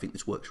reasons that I think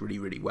this works really,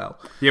 really well.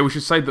 Yeah, we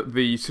should say that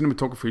the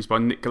cinematography is by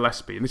Nick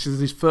Gillespie, and this is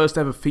his first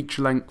ever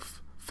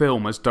feature-length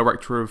film as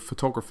director of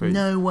photography.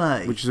 No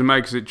way. Which is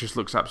amazing because it just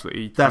looks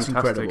absolutely That's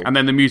fantastic. Incredible. And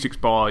then the music's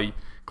by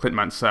Clint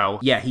Mansell.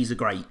 Yeah, he's a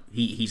great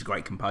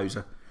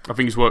composer. I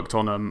think he's worked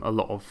on a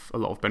lot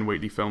of Ben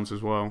Wheatley films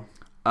as well.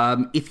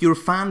 If you're a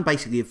fan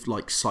basically of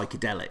like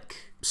psychedelic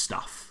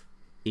stuff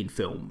in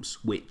films,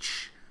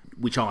 which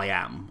I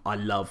am, I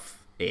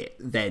love it,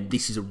 then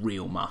this is a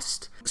real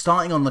must.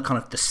 Starting on the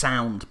kind of the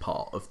sound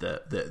part of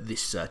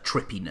this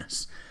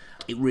trippiness,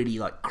 it really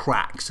like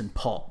cracks and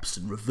pops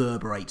and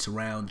reverberates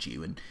around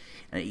you, and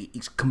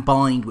it's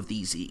combined with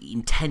these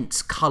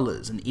intense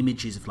colours and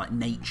images of like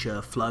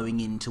nature flowing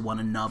into one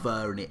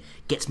another, and it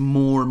gets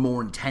more and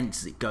more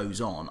intense as it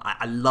goes on.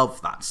 I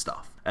love that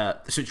stuff.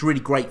 So it's really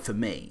great for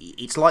me.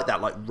 It's like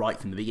that, like right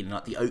from the beginning.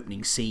 Like the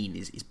opening scene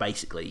is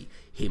basically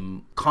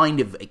him kind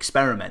of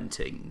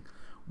experimenting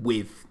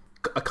with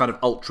a kind of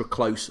ultra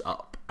close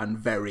up and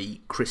very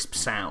crisp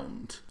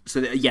sound.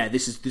 So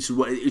this is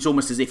what it's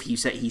almost as if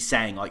he's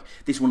saying like,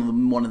 this is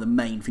one of the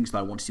main things that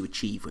I wanted to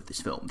achieve with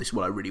this film. This is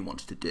what I really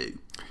wanted to do.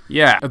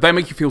 Yeah, they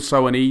make you feel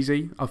so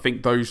uneasy. I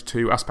think those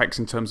two aspects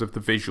in terms of the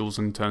visuals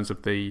and in terms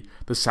of the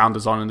sound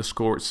design and the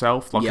score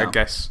itself. Like I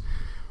guess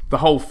the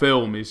whole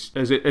film is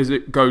as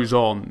it goes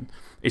on,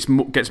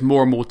 it gets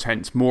more and more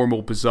tense, more and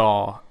more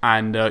bizarre,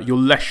 and you're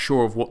less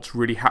sure of what's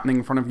really happening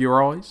in front of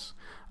your eyes.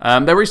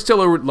 There is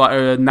still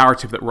a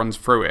narrative that runs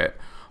through it,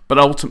 but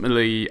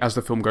ultimately, as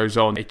the film goes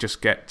on, it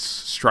just gets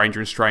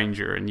stranger and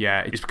stranger, and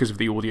it's because of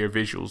the audio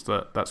visuals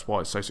that's why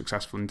it's so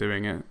successful in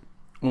doing it.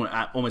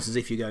 Almost as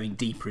if you're going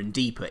deeper and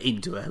deeper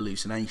into a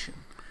hallucination.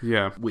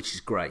 Yeah. Which is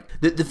great.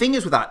 The thing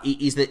is with that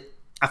is that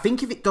I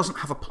think if it doesn't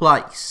have a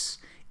place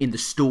in the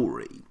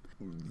story,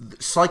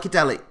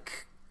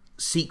 psychedelic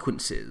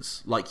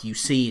sequences like you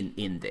see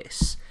in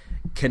this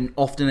can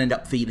often end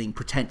up feeling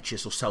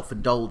pretentious or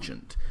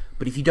self-indulgent.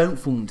 But if you don't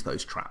fall into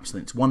those traps,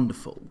 then it's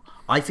wonderful.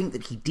 I think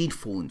that he did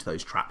fall into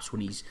those traps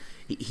when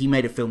he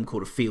made a film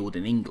called A Field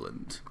in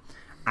England,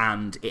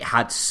 and it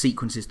had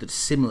sequences that are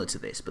similar to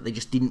this, but they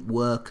just didn't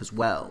work as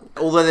well.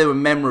 Although they were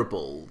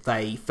memorable,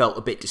 they felt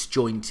a bit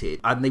disjointed,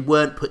 and they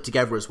weren't put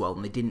together as well,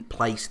 and they didn't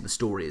place in the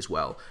story as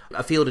well.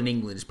 A Field in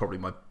England is probably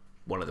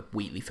one of the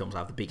Wheatley films I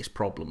have the biggest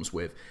problems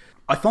with.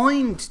 I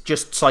find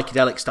just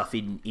psychedelic stuff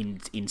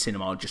in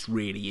cinema just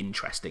really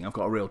interesting. I've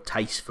got a real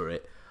taste for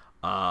it.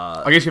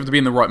 I guess you have to be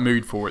in the right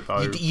mood for it,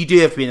 though. You do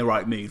have to be in the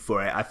right mood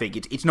for it. I think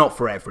it's not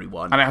for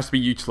everyone. And it has to be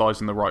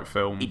utilised in the right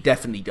film. It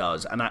definitely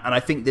does. And I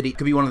think that it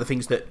could be one of the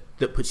things that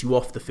puts you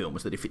off the film,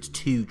 is that if it's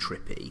too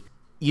trippy.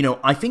 You know,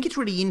 I think it's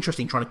really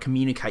interesting trying to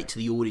communicate to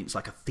the audience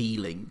like a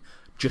feeling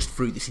just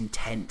through this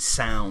intense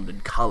sound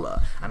and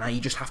colour, and how you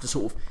just have to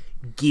sort of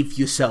give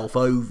yourself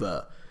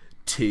over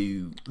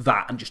to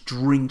that and just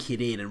drink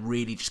it in and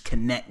really just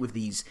connect with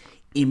these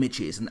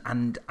images,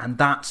 and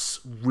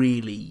that's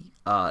really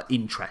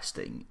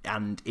interesting,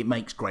 and it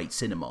makes great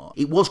cinema.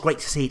 It was great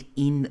to see it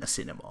in a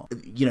cinema.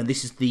 You know,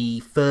 this is the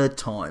third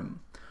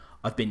time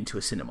I've been to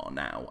a cinema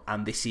now,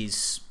 and this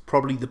is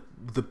probably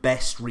the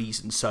best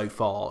reason so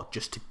far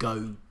just to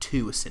go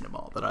to a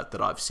cinema that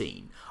I've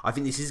seen. I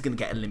think this is going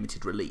to get a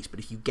limited release,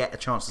 but if you get a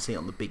chance to see it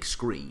on the big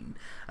screen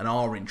and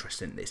are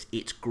interested in this,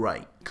 it's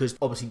great, because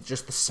obviously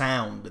just the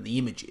sound and the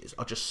images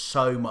are just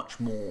so much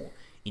more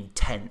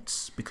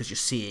intense because you're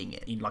seeing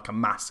it in like a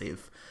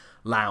massive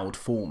loud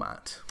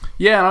format.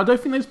 Yeah, and I don't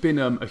think there's been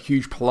a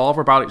huge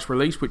palaver about its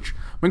release, which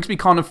makes me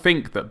kind of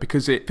think that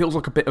because it feels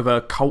like a bit of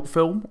a cult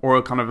film, or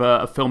a kind of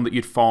a film that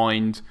you'd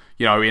find,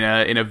 you know,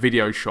 in a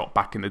video shop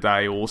back in the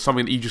day, or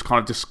something that you just kind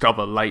of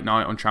discover late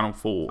night on Channel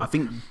 4. I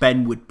think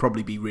Ben would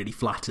probably be really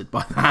flattered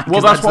by that.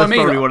 Well, that's what I mean.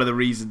 That's probably one of the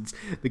reasons,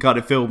 the kind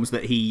of films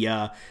that he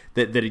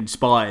that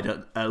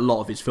inspired a lot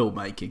of his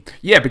filmmaking.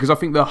 Yeah, because I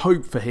think the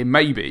hope for him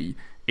maybe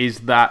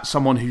is that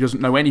someone who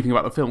doesn't know anything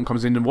about the film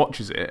comes in and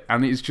watches it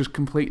and is just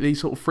completely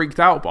sort of freaked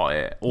out by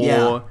it,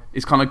 or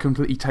is kind of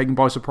completely taken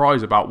by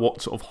surprise about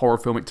what sort of horror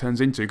film it turns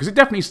into. Because it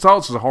definitely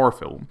starts as a horror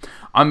film.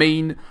 I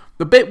mean,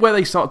 the bit where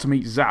they start to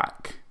meet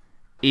Zach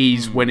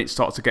is when it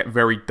starts to get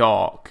very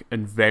dark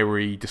and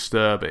very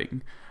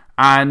disturbing.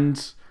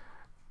 And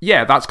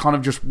yeah, that's kind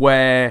of just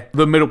where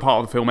the middle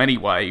part of the film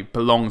anyway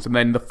belongs. And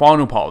then the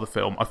final part of the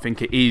film, I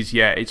think it is,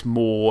 it's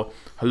more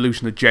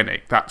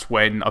hallucinogenic. That's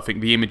when I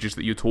think the images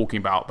that you're talking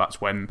about, that's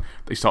when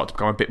they start to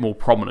become a bit more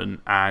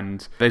prominent.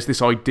 And there's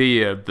this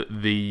idea that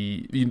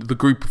the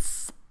group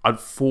of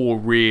four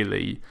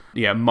really,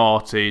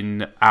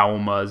 Martin,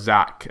 Alma,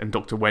 Zach and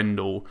Dr.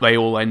 Wendell, they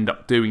all end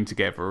up doing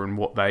together, and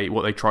what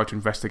they try to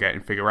investigate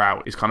and figure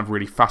out is kind of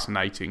really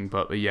fascinating,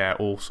 but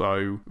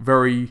also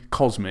very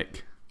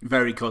cosmic.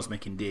 Very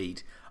cosmic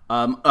indeed.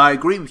 I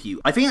agree with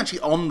you. I think actually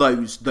on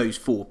those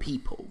four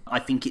people, I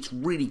think it's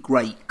really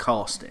great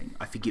casting.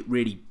 I think it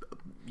really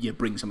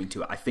brings something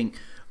to it. I think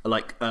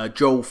like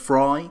Joel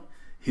Fry,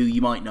 who you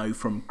might know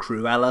from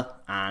Cruella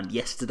and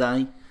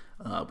Yesterday,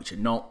 which are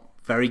not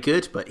very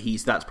good, but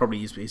that's probably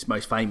his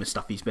most famous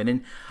stuff he's been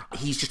in.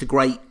 He's just a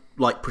great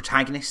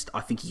protagonist. I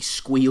think he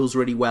squeals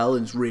really well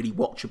and is really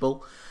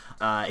watchable.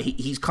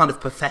 He's kind of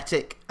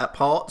pathetic at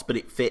parts, but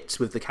it fits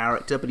with the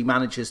character. But he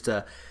manages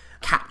to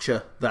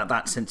capture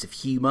that sense of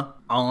humour.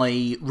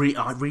 I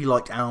really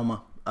liked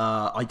Alma.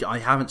 I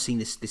haven't seen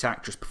this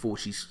actress before.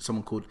 She's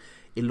someone called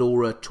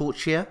Elora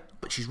Torchia,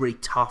 but she's really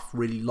tough,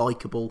 really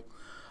likeable.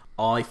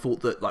 I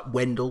thought that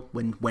Wendell,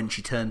 when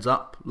she turns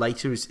up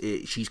later,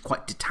 she's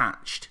quite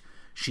detached.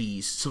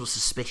 She's sort of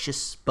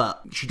suspicious,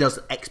 but she does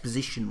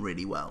exposition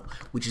really well,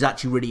 which is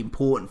actually really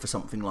important for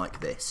something like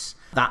this.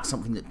 That's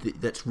something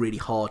that's really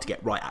hard to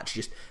get right,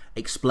 actually just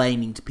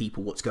explaining to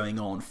people what's going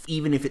on,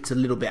 even if it's a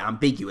little bit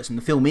ambiguous, and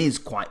the film is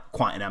quite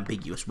an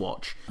ambiguous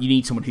watch. You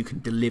need someone who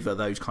can deliver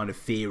those kind of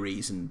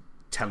theories and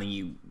telling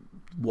you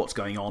what's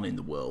going on in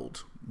the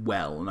world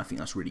well, and I think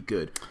that's really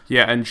good.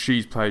 Yeah, and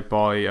she's played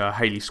by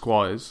Hayley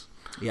Squires.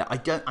 Yeah,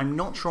 I'm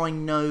not sure I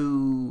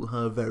know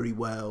her very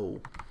well.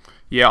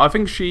 Yeah, I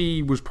think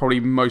she was probably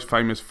most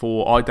famous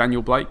for I,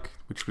 Daniel Blake,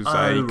 which was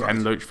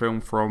Ken Loach film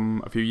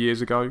from a few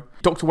years ago.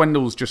 Dr.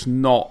 Wendell's just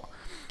not...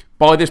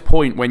 By this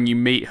point, when you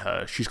meet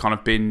her, she's kind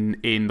of been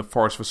in the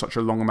forest for such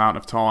a long amount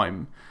of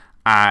time,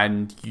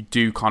 and you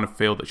do kind of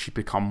feel that she's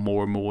become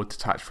more and more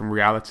detached from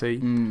reality.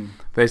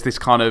 There's this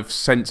kind of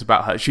sense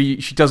about her. She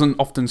doesn't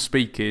often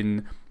speak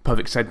in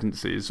perfect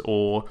sentences,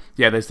 or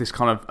there's this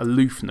kind of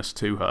aloofness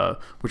to her,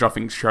 which I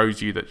think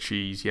shows you that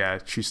she's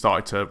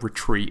started to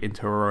retreat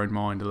into her own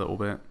mind a little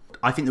bit.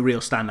 I think the real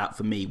standout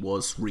for me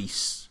was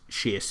Reece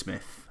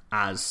Shearsmith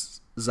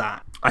as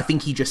Zach. I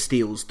think he just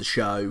steals the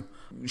show.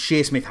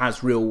 Shearsmith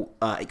has real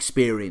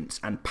experience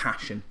and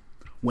passion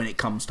when it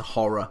comes to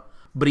horror,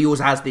 but he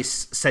also has this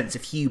sense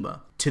of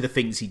humour to the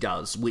things he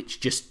does, which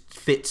just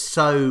fits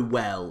so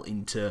well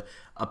into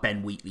a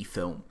Ben Wheatley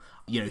film.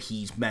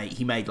 He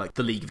made like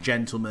The League of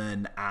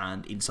Gentlemen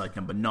and Inside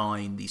Number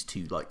 9, these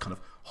two kind of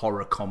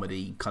horror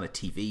comedy kind of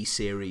TV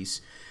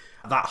series.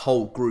 That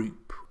whole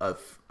group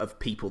of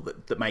people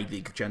that made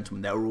League of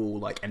Gentlemen, they were all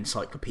like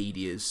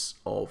encyclopedias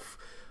of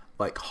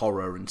like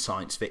horror and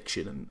science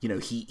fiction,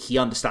 and he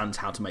understands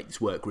how to make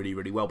this work really,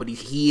 really well. But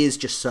he is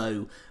just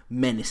so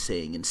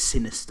menacing and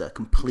sinister,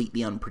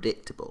 completely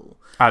unpredictable.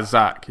 As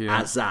Zach,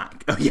 as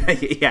Zach. Oh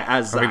yeah,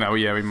 as Zach. I think that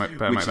we make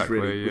that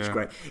clear. Which is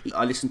great.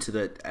 I listened to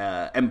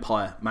the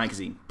Empire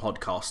magazine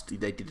podcast.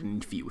 They did an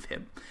interview with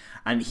him,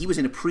 and he was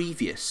in a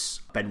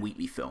previous Ben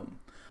Wheatley film,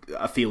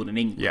 A Field in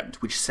England,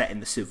 which is set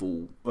in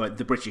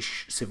the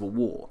British Civil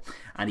War,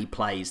 and he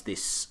plays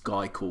this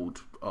guy called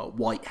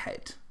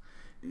Whitehead.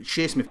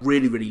 Shearsmith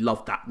really, really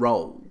loved that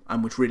role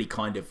and was really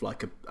kind of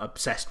like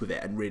obsessed with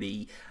it, and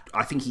really,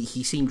 I think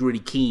he seemed really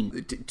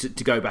keen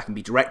to go back and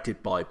be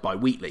directed by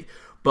Wheatley.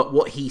 But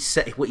what he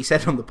said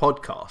on the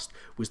podcast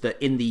was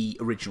that in the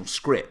original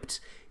script,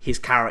 his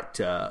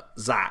character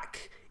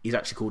Zach is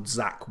actually called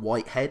Zach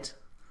Whitehead.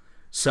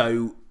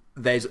 So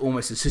there's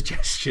almost a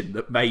suggestion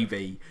that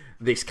maybe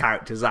this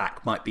character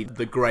Zach might be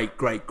the great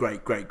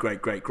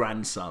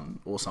grandson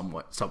or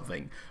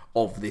something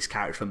of this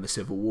character from the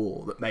Civil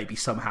War, that maybe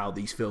somehow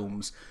these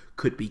films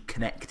could be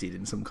connected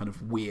in some kind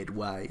of weird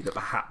way, that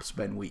perhaps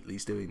Ben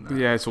Wheatley's doing that.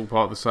 Yeah, it's all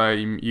part of the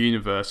same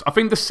universe. I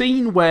think the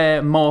scene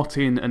where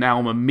Martin and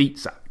Alma meet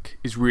Zach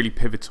is really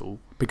pivotal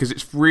because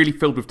it's really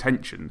filled with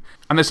tension,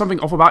 and there's something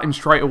off about him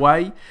straight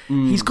away.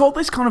 He's got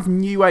this kind of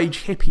new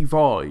age hippie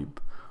vibe,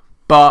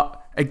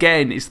 but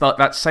again, it's like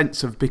that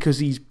sense of, because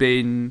he's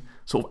been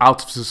sort of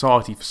out of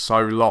society for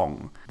so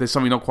long, there's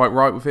something not quite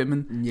right with him,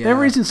 and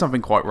there isn't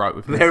something quite right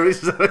with him. There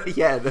is,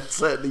 yeah, that's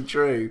certainly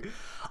true.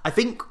 I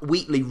think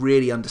Wheatley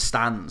really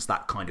understands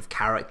that kind of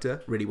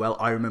character really well.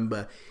 I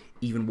remember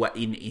even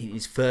in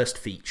his first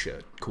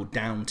feature called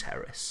Down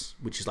Terrace,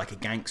 which is like a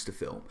gangster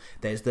film,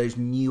 there's those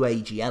new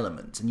agey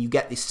elements, and you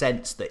get this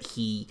sense that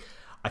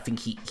I think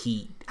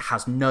he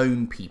has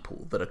known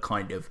people that are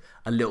kind of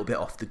a little bit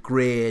off the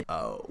grid,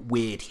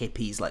 weird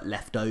hippies, like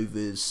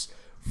leftovers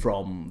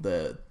from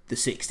the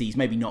 60s,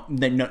 maybe not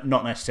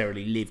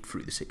necessarily lived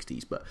through the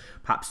 60s, but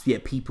perhaps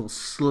people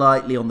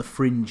slightly on the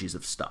fringes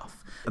of stuff.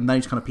 And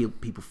those kind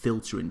of people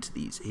filter into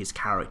his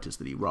characters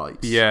that he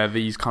writes. Yeah,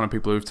 these kind of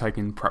people who've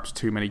taken perhaps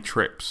too many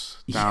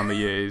trips down the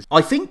years.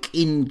 I think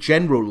in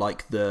general,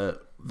 like the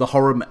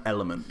horror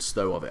elements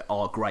though of it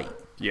are great.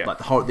 Yeah,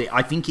 like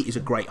I think it is a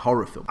great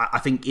horror film. I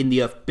think In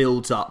the Earth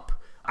builds up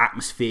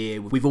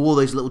atmosphere with all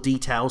those little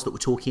details that we're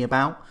talking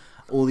about,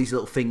 all these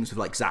little things with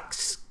like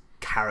Zach's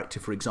character,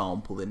 for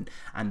example, and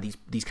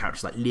these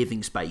characters like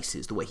living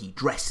spaces, the way he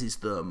dresses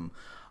them.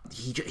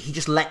 He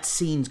just lets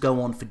scenes go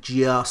on for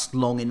just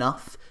long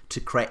enough to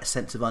create a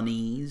sense of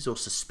unease or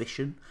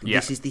suspicion. Yeah,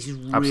 this is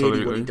really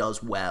absolutely what he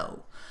does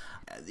well.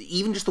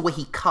 Even just the way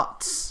he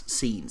cuts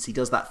scenes, he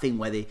does that thing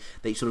where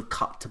they sort of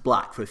cut to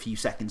black for a few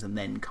seconds and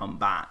then come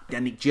back,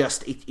 and it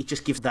just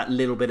gives that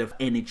little bit of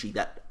energy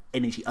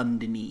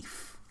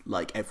underneath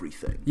like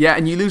everything. Yeah,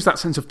 and you lose that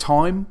sense of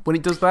time when he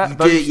does that.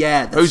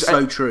 That's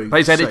so true.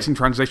 Those edits and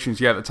transitions,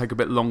 that take a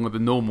bit longer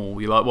than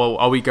normal. You're like, well,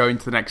 are we going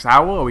to the next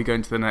hour? Are we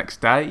going to the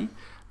next day?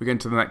 We're going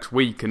to the next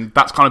week, and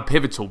that's kind of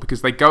pivotal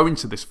because they go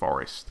into this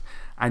forest,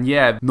 and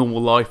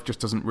normal life just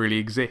doesn't really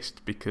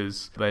exist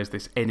because there's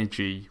this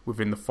energy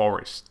within the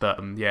forest that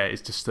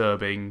is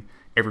disturbing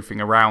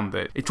everything around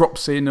it. It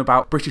drops in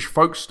about British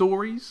folk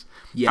stories,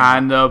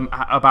 and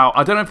about,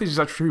 I don't know if this is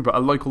actually true, but a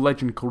local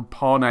legend called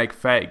Parnag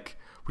Feg,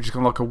 which is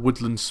kind of like a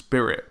woodland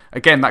spirit.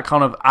 Again, that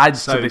kind of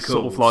adds to this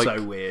sort of like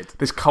so weird,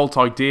 this cult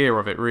idea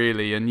of it,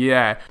 really. And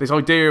this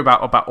idea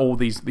about all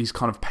these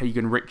kind of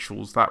pagan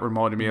rituals that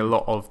reminded me a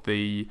lot of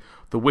the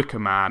Wicker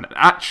Man.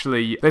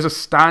 Actually, there's a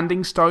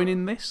standing stone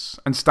in this,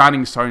 and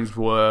standing stones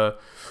were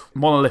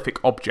monolithic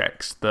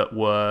objects that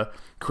were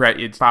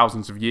created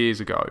thousands of years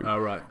ago. Oh,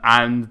 right.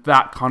 And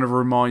that kind of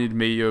reminded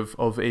me of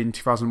in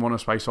 2001: A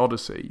Space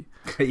Odyssey.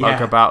 Like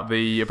about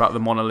the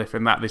monolith,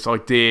 and this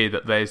idea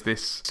that there's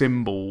this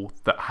symbol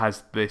that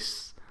has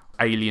this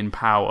alien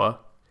power.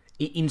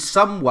 In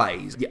some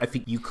ways, I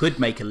think you could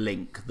make a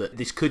link that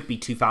this could be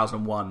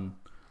 2001: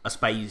 A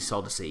Space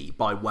Odyssey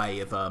by way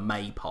of a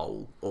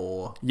maypole,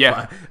 or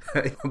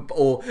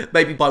or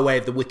maybe by way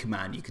of the Wicker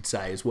Man, you could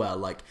say as well.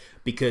 Like,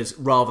 because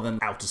rather than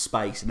outer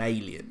space and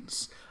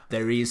aliens,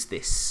 there is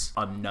this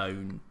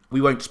unknown. We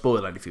won't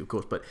spoil anything, of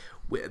course, but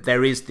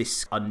there is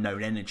this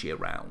unknown energy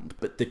around.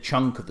 But the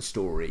chunk of the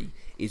story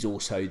is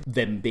also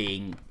them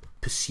being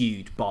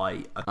pursued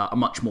by a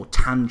much more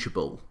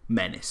tangible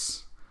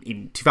menace.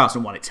 In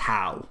 2001, it's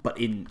Hal, but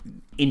in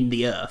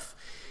the Earth,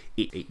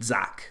 it's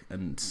Zach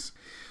and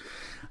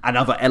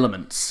other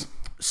elements.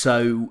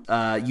 So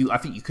I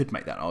think you could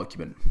make that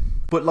argument.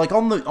 But like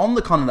on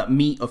the kind of that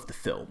meat of the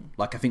film,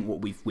 like I think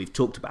what we've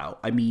talked about.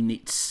 I mean,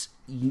 it's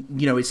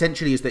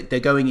essentially is that they're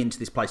going into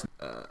this place.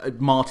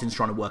 Martin's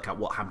trying to work out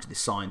what happened to this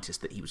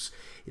scientist that he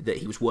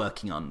was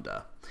working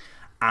under,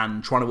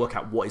 and trying to work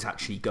out what is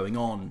actually going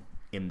on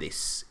in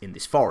this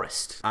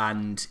forest.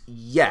 And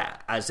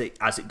as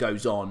it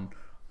goes on,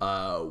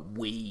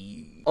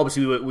 we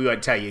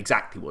won't tell you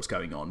exactly what's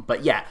going on,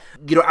 but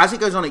as it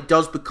goes on, it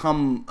does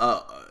become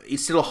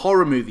it's still a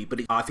horror movie, but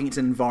I think it's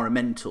an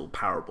environmental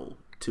parable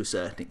to a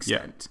certain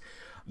extent.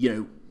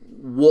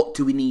 What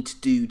do we need to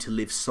do to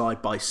live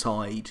side by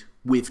side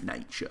with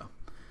nature?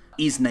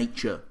 Is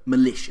nature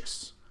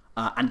malicious?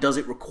 And does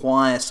it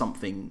require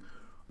something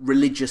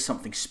religious,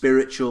 something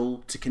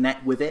spiritual to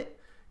connect with it?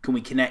 Can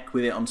we connect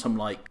with it on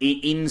some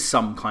in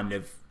some kind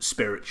of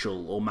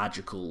spiritual or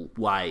magical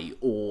way?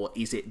 Or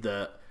is it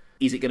going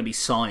to be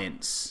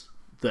science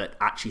that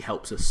actually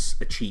helps us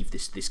achieve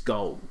this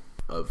goal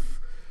of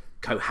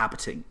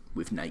cohabiting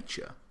with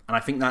nature? And I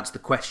think that's the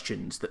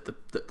questions that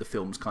the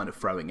film's kind of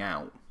throwing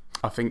out.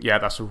 I think,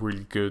 that's a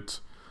really good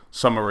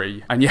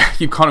summary. And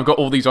you've kind of got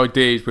all these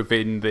ideas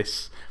within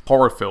this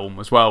horror film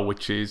as well,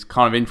 which is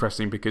kind of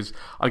interesting because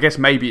I guess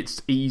maybe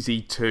it's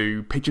easy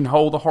to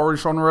pigeonhole the horror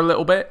genre a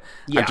little bit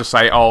and just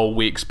say,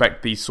 we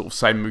expect these sort of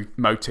same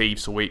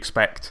motifs, or we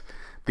expect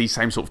these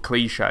same sort of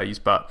cliches,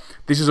 but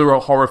this is a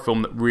horror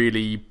film that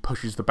really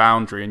pushes the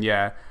boundary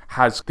and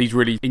has these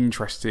really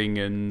interesting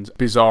and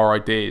bizarre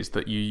ideas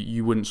that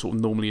you wouldn't sort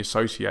of normally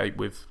associate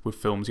with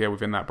films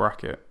within that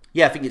bracket.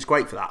 Yeah, I think it's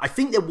great for that. I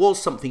think there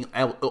was something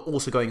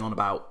also going on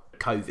about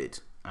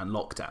COVID and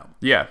lockdown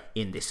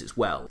in this as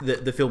well.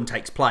 The film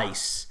takes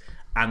place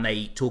and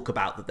they talk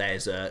about that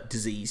there's a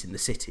disease in the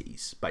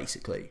cities,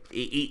 basically.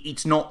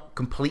 It's not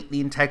completely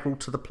integral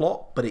to the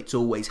plot, but it's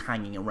always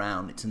hanging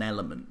around. It's an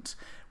element.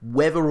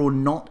 Whether or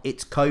not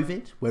it's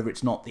COVID, whether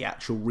it's not the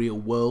actual real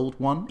world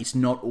one, it's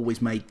not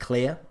always made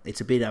clear. It's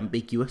a bit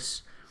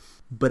ambiguous.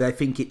 But I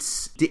think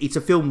it's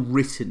a film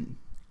written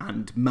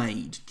and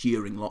made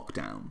during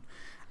lockdown.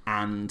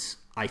 And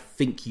I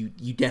think you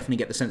definitely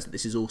get the sense that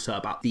this is also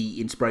about the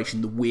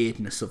inspiration, the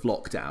weirdness of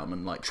lockdown,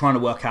 and like trying to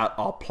work out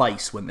our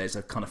place when there's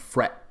a kind of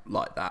threat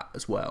like that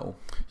as well.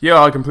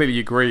 Yeah, I completely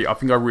agree. I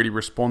think I really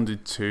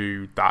responded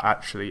to that,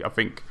 actually. I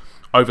think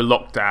over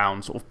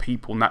lockdown, sort of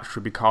people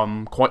naturally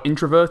become quite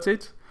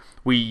introverted.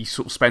 We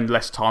sort of spend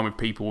less time with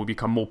people. We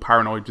become more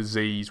paranoid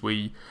disease.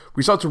 We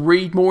start to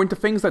read more into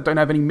things that don't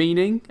have any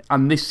meaning.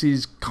 And this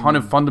is kind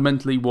of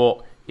fundamentally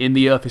what In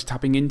the Earth is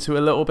tapping into a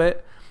little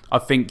bit. I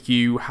think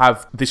you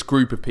have this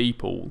group of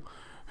people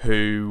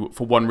who,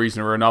 for one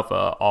reason or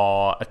another,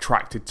 are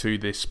attracted to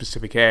this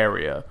specific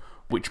area,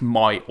 which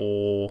might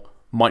or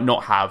might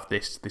not have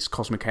this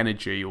cosmic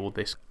energy or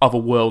this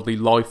otherworldly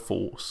life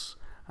force.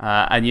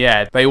 And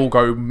they all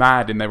go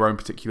mad in their own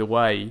particular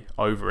way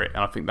over it.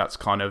 And I think that's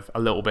kind of a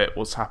little bit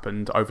what's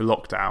happened over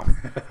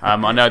lockdown.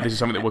 I know this is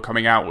something that we're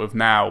coming out with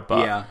now,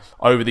 but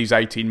over these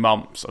 18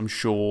 months, I'm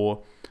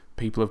sure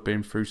people have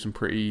been through some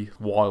pretty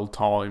wild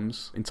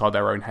times inside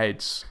their own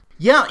heads.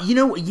 Yeah, you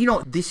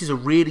know, this is a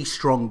really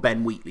strong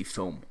Ben Wheatley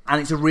film,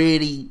 and it's a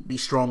really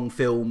strong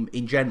film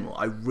in general.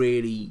 I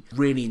really,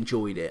 really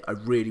enjoyed it. I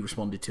really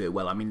responded to it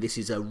well. I mean, this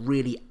is a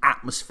really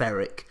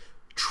atmospheric,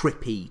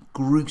 trippy,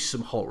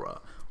 gruesome horror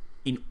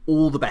in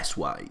all the best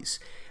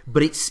ways.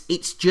 But it's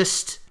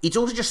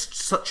also just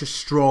such a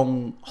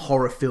strong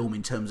horror film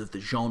in terms of the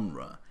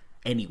genre.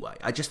 Anyway,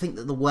 I just think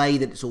that the way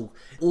that it's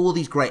all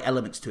these great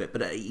elements to it,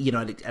 but at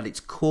its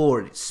core,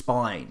 at its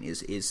spine,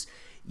 is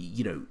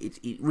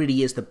it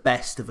really is the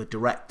best of a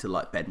director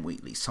like Ben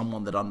Wheatley,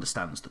 someone that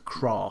understands the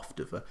craft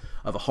of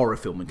a horror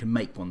film and can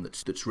make one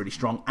that's really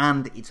strong,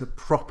 and it's a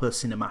proper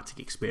cinematic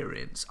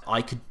experience.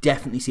 I could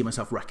definitely see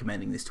myself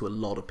recommending this to a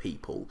lot of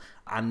people,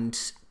 and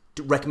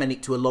recommending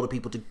it to a lot of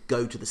people to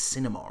go to the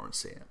cinema and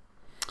see it.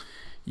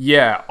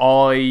 Yeah,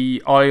 I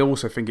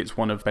also think it's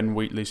one of Ben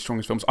Wheatley's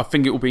strongest films. I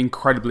think it will be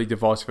incredibly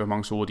divisive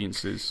amongst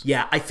audiences.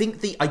 Yeah, I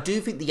do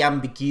think the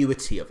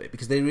ambiguity of it,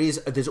 because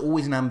there's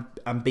always an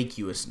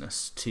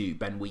ambiguousness to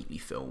Ben Wheatley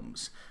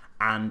films,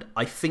 and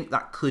I think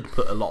that could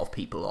put a lot of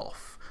people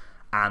off.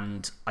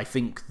 And I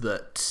think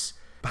that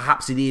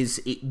perhaps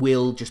it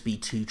will just be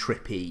too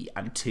trippy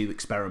and too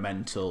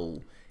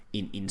experimental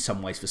in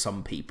some ways for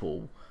some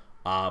people,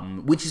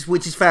 which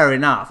is fair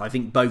enough. I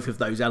think both of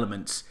those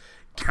elements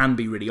can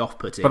be really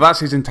off-putting. But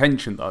that's his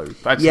intention, though.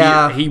 I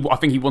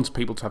think he wants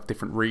people to have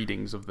different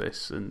readings of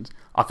this, and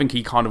I think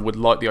he kind of would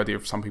like the idea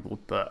of some people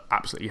that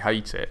absolutely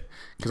hate it,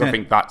 because I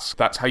think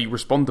that's how you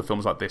respond to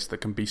films like this that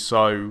can be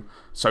so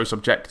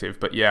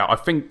subjective. But yeah, I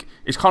think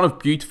it's kind of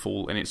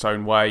beautiful in its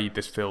own way,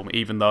 this film,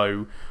 even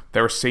though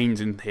there are scenes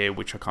in here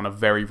which are kind of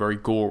very, very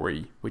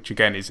gory, which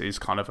again is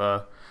kind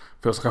of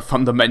feels like a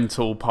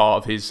fundamental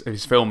part of his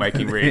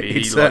filmmaking,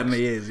 really. It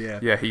certainly is, yeah.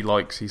 Yeah, he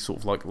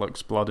sort of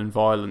likes blood and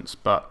violence,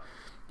 but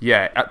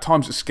yeah, at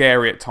times it's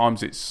scary, at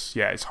times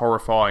it's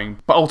horrifying.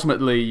 But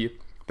ultimately,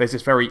 there's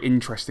this very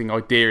interesting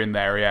idea in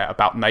there,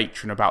 about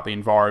nature and about the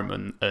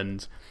environment,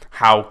 and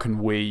how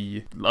can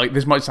we,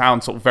 this might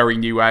sound sort of very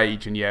new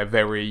age and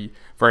very,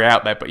 very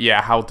out there, but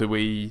how do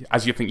we,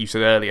 as you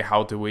said earlier,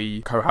 how do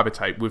we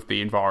cohabitate with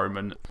the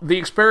environment? The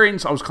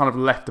experience, I was kind of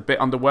left a bit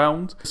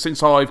underwhelmed.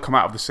 Since I've come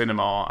out of the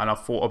cinema and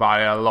I've thought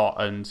about it a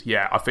lot, and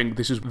I think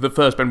this is the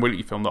first Ben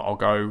Wheatley film that I'll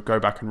go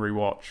back and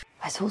rewatch.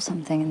 I saw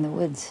something in the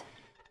woods.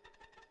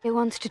 It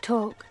wants to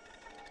talk.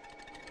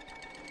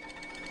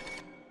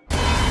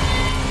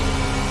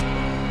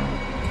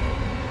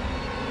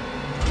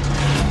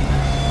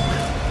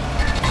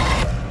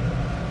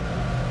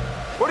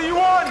 What do you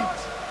want?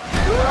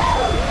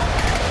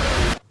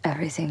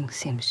 Everything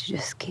seems to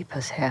just keep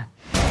us here.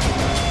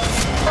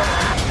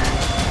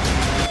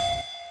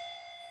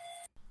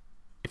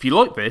 If you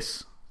like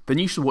this, then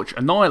you should watch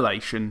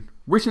Annihilation,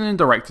 written and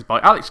directed by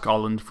Alex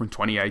Garland from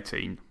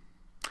 2018.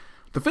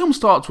 The film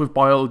starts with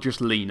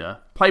biologist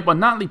Lena, played by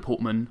Natalie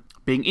Portman,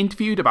 being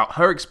interviewed about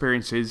her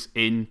experiences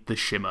in The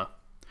Shimmer.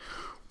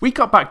 We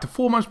cut back to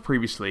 4 months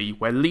previously,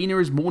 where Lena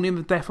is mourning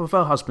the death of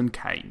her husband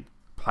Kane,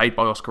 played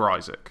by Oscar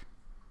Isaac.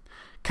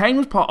 Kane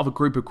was part of a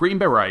group of Green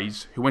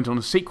Berets who went on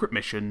a secret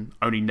mission,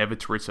 only never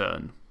to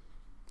return.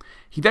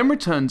 He then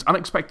returns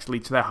unexpectedly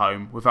to their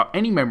home without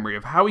any memory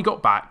of how he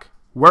got back,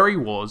 where he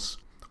was,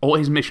 or what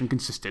his mission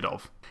consisted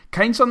of.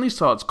 Kane suddenly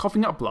starts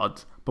coughing up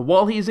blood, but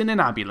while he is in an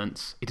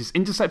ambulance, it is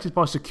intercepted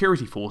by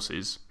security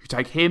forces who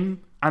take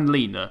him and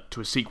Lena to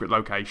a secret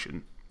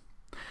location.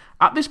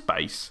 At this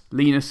base,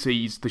 Lena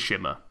sees the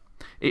Shimmer.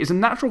 It is a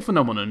natural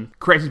phenomenon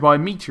created by a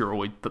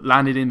meteoroid that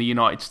landed in the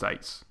United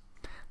States.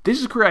 This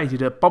has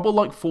created a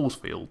bubble-like force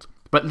field,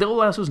 but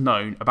little else is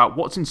known about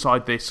what's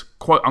inside this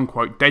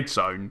quote-unquote dead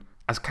zone,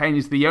 as Kane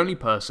is the only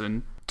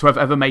person to have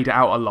ever made it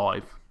out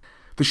alive.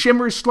 The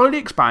Shimmer is slowly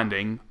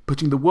expanding,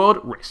 putting the world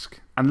at risk,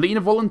 and Lena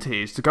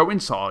volunteers to go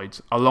inside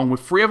along with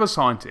 3 other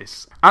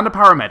scientists and a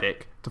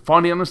paramedic to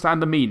finally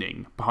understand the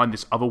meaning behind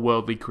this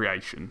otherworldly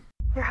creation.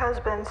 Your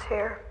husband's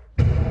here.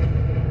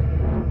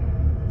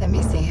 Let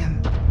me see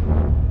him.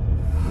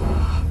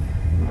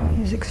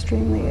 He's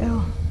extremely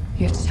ill.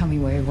 You have to tell me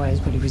where he was,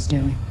 what he was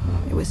doing.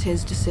 It was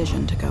his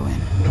decision to go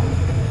in.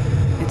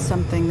 It's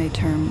something they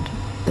termed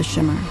the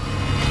Shimmer.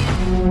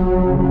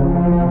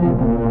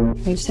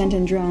 We've sent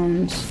in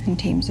drones and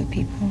teams of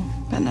people,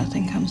 but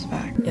nothing comes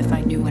back. If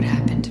I knew what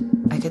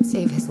happened, I could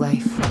save his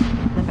life.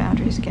 The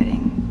boundary's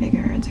getting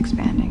bigger, it's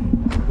expanding.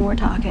 We're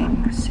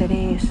talking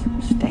cities,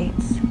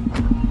 states.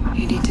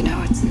 You need to know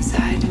what's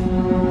inside.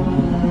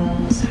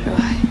 So do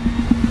I.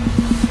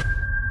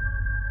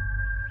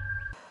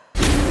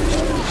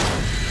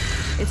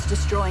 It's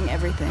destroying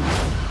everything.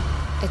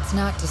 It's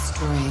not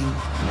destroying.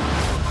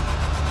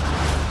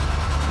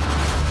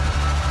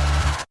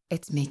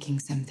 It's making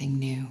something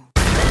new.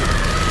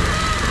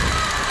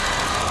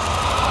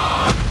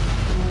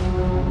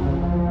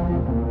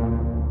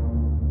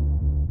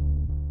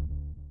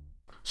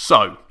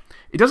 So,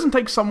 it doesn't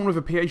take someone with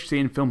a PhD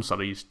in film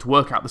studies to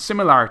work out the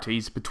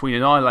similarities between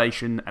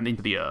Annihilation and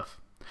Into the Earth.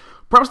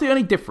 Perhaps the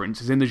only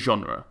difference is in the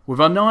genre,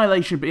 with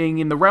Annihilation being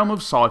in the realm of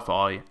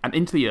sci-fi and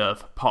Into the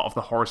Earth part of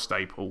the horror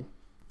staple.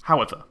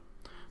 However,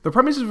 the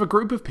premise of a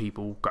group of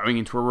people going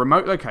into a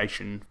remote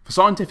location for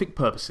scientific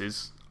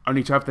purposes,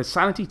 only to have their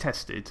sanity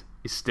tested,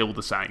 is still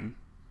the same.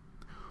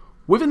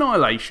 With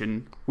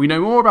Annihilation, we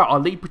know more about our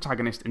lead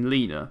protagonist in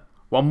Lena,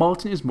 while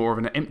Martin is more of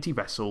an empty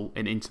vessel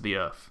in Into the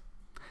Earth.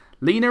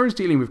 Lena is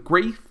dealing with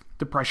grief,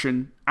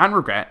 depression, and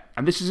regret,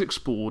 and this is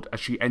explored as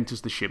she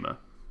enters the Shimmer.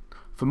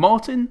 For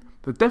Martin,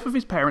 the death of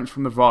his parents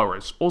from the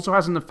virus also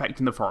has an effect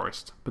in the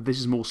forest, but this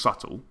is more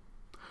subtle.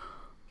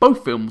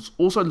 Both films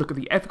also look at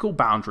the ethical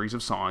boundaries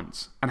of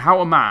science, and how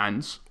a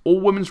man's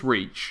or woman's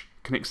reach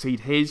can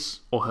exceed his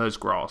or her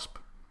grasp.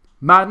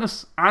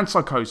 Madness and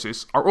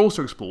psychosis are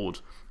also explored,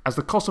 as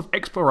the cost of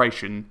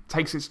exploration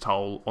takes its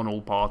toll on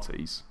all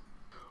parties.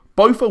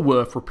 Both are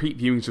worth repeat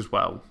viewings as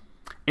well.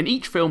 In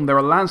each film there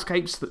are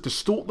landscapes that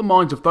distort the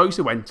minds of those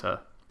who enter,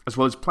 as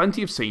well as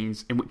plenty of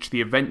scenes in which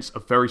the events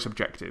are very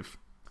subjective.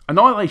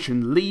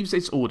 Annihilation leaves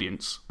its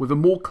audience with a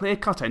more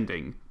clear-cut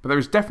ending, but there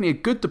is definitely a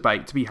good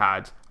debate to be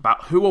had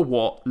about who or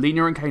what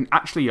Lena and Kane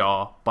actually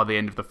are by the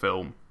end of the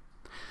film.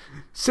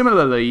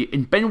 Similarly,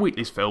 in Ben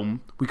Wheatley's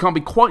film, we can't be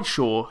quite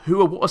sure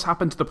who or what has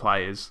happened to the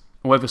players,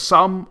 and whether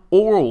some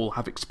or all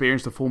have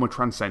experienced a form of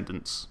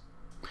transcendence.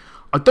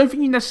 I don't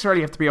think you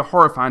necessarily have to be a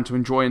horror fan to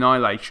enjoy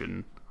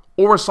Annihilation,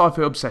 or a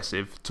sci-fi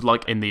obsessive to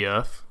like In the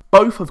Earth.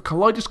 Both have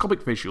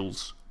kaleidoscopic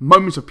visuals,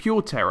 moments of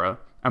pure terror,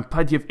 and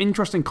plenty of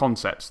interesting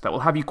concepts that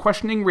will have you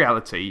questioning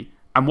reality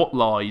and what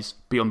lies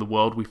beyond the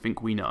world we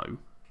think we know.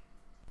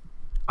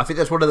 I think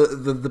that's one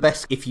of the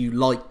best, if you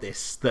like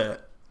this,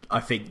 that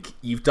I think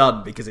you've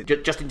done, because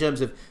it, just in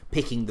terms of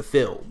picking the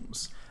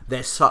films,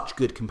 they're such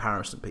good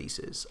comparison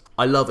pieces.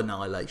 I love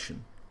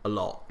Annihilation a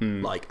lot.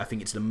 Like, I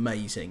think it's an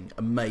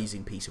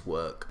amazing piece of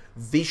work.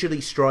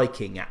 Visually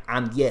striking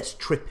and, yes,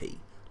 trippy,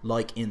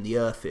 like In the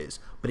Earth is,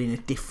 but in a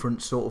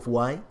different sort of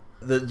way.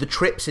 The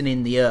trips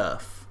in the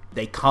Earth,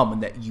 they come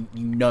and that you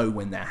know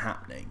when they're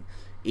happening.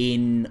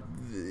 In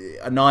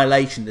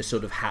Annihilation, they're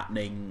sort of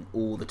happening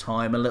all the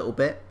time a little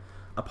bit,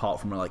 apart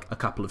from like a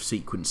couple of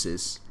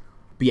sequences.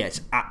 But yeah,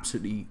 it's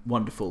absolutely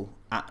wonderful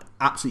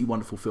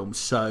film.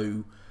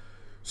 So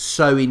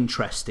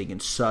interesting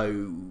and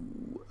so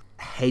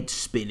head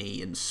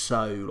spinny and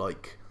so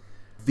like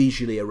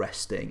visually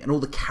arresting, and all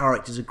the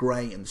characters are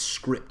great and the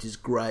script is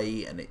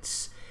great, and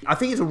I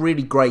think it's a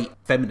really great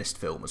feminist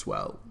film as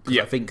well.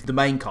 Yeah. I think the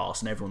main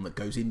cast and everyone that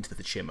goes into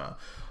the Shimmer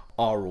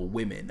are all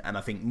women, and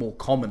I think more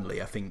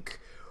commonly,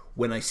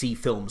 when I see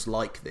films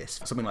like this,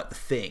 something like The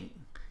Thing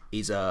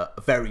is a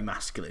very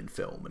masculine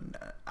film,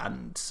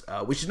 and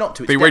which is not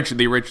to its the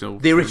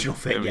original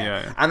Thing,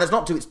 yeah. And that's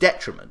not to its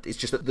detriment. It's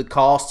just that the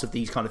casts of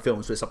these kind of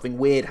films where something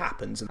weird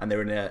happens and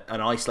they're in an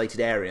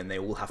isolated area and they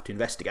all have to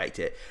investigate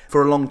it.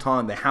 For a long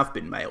time, they have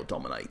been male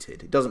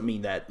dominated. It doesn't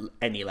mean they're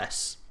any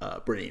less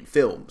brilliant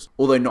films,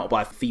 although not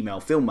by a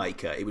female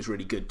filmmaker. It was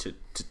really good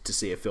to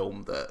see a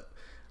film that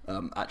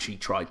actually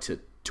tried to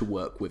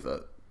work with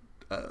a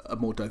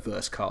more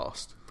diverse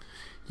cast.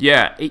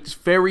 Yeah, it's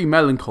very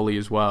melancholy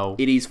as well.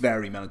 It is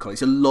very melancholy.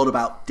 It's a lot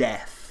about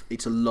death.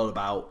 It's a lot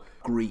about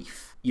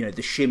grief. You know,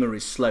 the Shimmer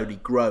is slowly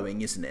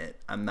growing, isn't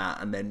it? And that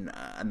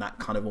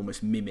kind of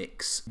almost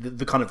mimics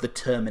the kind of the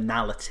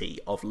terminality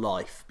of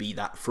life, be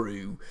that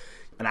through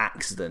an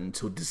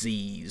accident or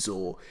disease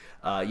or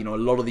a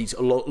lot of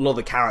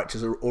the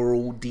characters are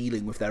all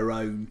dealing with their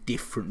own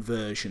different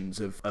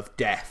versions of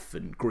death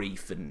and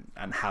grief and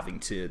having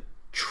to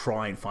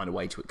try and find a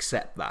way to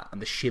accept that,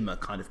 and The Shimmer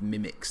kind of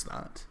mimics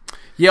that.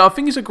 Yeah, I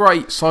think it's a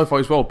great sci-fi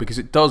as well, because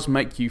it does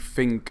make you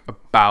think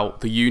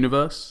about the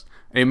universe.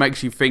 It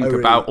makes you think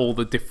about all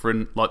the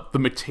different, like, the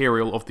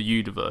material of the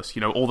universe,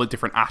 all the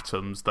different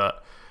atoms that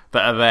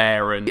are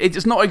there. And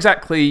it's not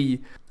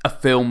exactly a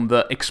film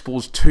that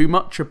explores too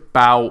much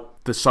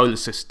about the solar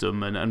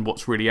system and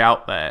what's really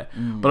out there.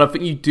 But I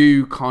think you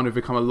do kind of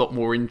become a lot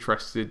more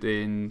interested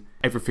in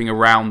everything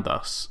around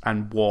us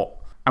and what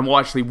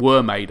actually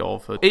we're made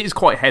of. It is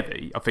quite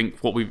heavy, I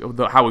think,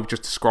 how we've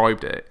just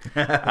described it.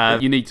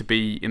 You need to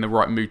be in the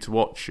right mood to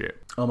watch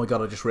it. Oh my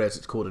god, I just realised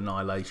it's called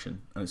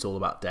Annihilation, and it's all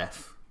about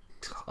death.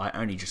 I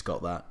only just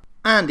got that.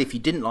 And if you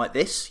didn't like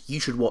this, you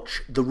should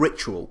watch The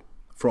Ritual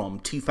from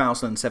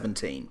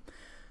 2017.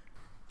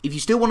 If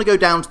you still want to go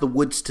down to the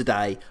woods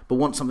today, but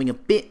want something a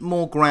bit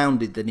more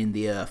grounded than In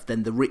the Earth,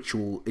 then The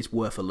Ritual is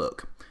worth a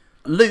look.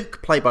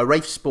 Luke, played by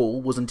Rafe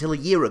Spall, was until a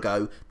year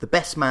ago the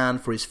best man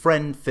for his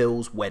friend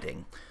Phil's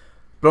wedding.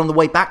 But on the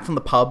way back from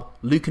the pub,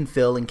 Luke and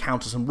Phil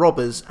encounter some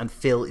robbers and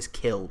Phil is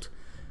killed.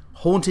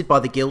 Haunted by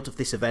the guilt of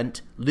this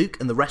event, Luke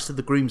and the rest of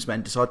the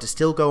groomsmen decide to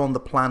still go on the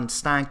planned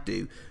stag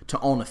do to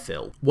honour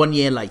Phil, 1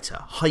 year later,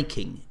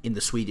 hiking in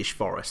the Swedish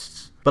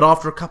forests. But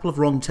after a couple of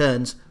wrong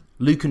turns,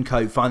 Luke and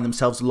co find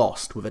themselves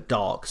lost with a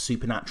dark,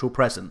 supernatural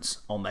presence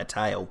on their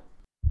tail.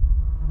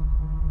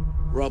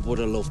 Rob would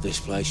have loved this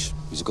place.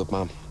 He's a good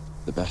man.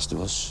 The best of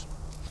us.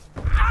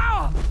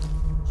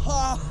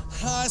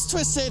 It's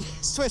twisted.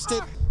 It's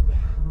twisted.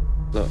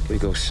 Look, we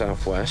go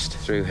southwest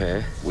through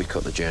here. We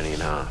cut the journey in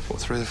half. What,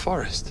 through the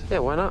forest? Yeah,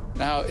 why not?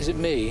 Now, is it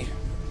me,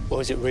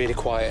 or is it really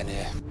quiet in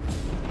here?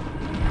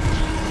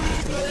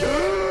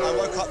 I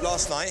woke up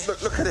last night.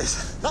 Look at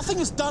this. Nothing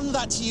has done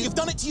that to you. You've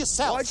done it to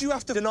yourself. Why do you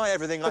have to deny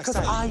everything I say?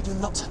 Because I do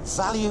not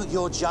value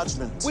your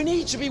judgment. We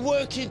need to be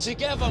working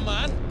together,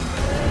 man.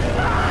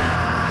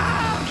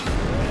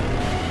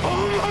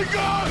 Oh my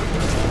god!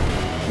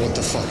 What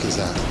the fuck is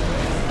that?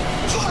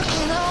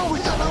 Fucking hell, we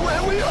don't know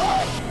where we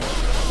are!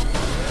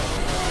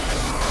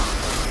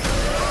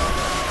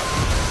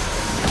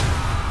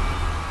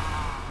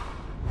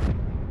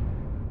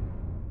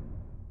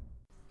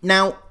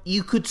 Now,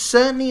 you could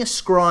certainly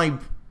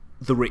ascribe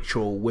The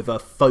Ritual with a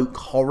folk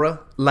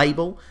horror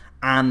label,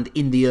 and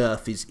In the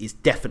Earth is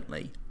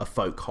definitely a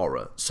folk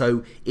horror.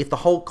 So if the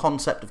whole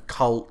concept of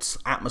cults,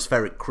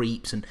 atmospheric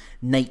creeps, and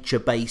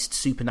nature-based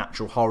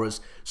supernatural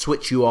horrors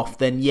switch you off,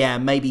 then yeah,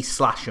 maybe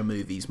slasher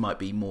movies might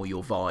be more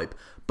your vibe.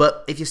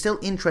 But if you're still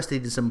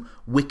interested in some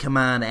Wicker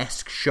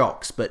Man-esque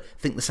shocks, but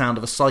think the sound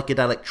of a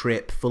psychedelic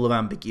trip full of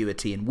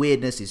ambiguity and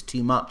weirdness is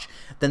too much,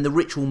 then The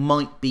Ritual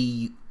might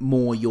be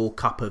more your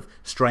cup of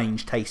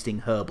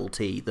strange-tasting herbal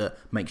tea that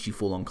makes you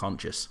fall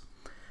unconscious.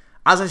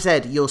 As I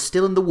said, you're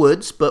still in the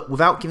woods, but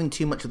without giving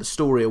too much of the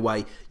story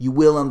away, you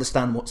will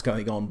understand what's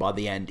going on by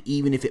the end,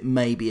 even if it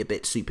may be a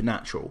bit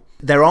supernatural.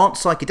 There aren't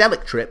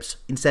psychedelic trips,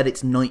 instead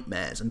it's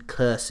nightmares and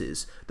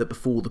curses that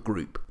befall the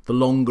group, the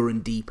longer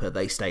and deeper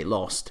they stay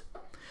lost.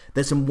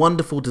 There's some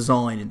wonderful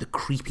design in the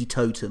creepy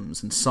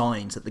totems and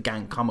signs that the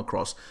gang come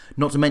across,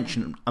 not to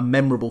mention a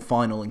memorable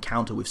final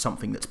encounter with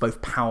something that's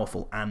both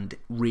powerful and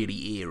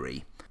really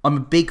eerie. I'm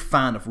a big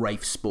fan of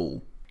Rafe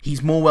Spall.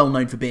 He's more well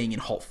known for being in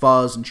Hot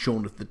Fuzz and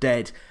Shaun of the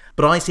Dead,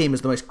 but I see him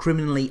as the most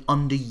criminally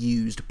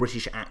underused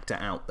British actor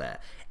out there.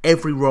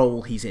 Every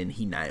role he's in,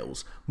 he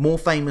nails. More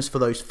famous for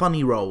those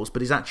funny roles,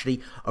 but is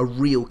actually a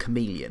real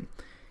chameleon.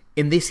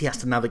 In this, he has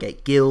to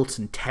navigate guilt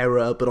and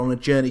terror, but on a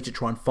journey to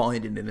try and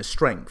find an inner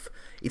strength.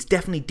 It's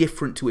definitely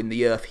different to In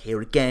the Earth here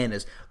again,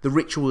 as The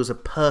Ritual is a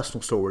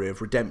personal story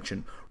of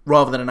redemption,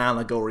 rather than an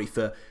allegory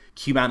for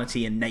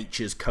humanity and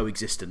nature's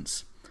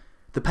coexistence.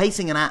 The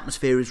pacing and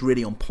atmosphere is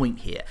really on point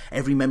here.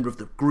 Every member of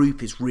the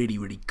group is really,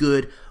 really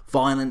good.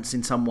 Violence,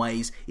 in some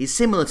ways, is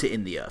similar to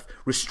In the Earth,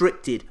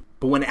 restricted,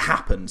 but when it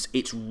happens,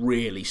 it's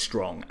really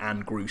strong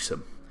and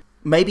gruesome.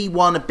 Maybe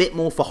one a bit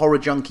more for horror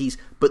junkies,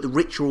 but The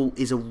Ritual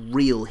is a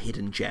real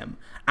hidden gem.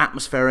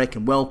 Atmospheric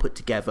and well put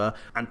together,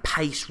 and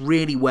paced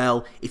really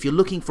well if you're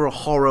looking for a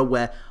horror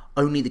where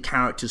only the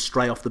characters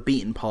stray off the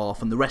beaten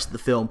path and the rest of the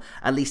film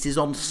at least is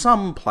on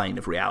some plane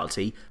of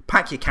reality.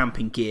 Pack your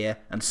camping gear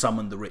and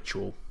summon The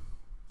Ritual.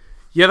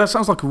 Yeah, that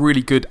sounds like a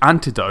really good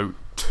antidote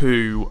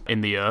to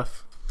In the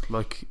Earth.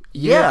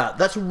 Yeah,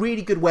 that's a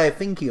really good way of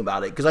thinking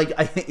about it, because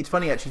it's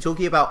funny actually,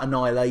 talking about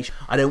Annihilation,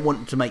 I don't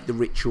want to make The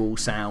Ritual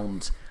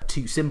sound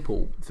too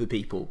simple for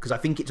people, because I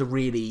think it's a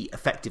really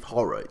effective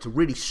horror. It's a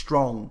really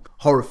strong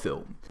horror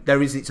film.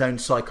 There is its own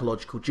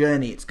psychological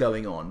journey it's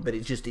going on, but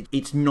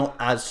it's not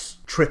as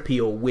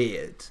trippy or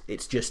weird.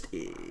 It's just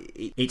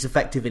it's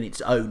effective in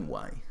its own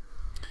way.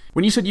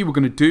 When you said you were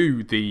going to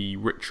do the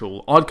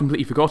ritual, I'd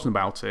completely forgotten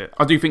about it.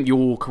 I do think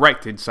you're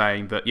correct in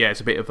saying that, yeah,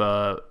 it's a bit of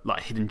a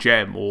hidden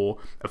gem, or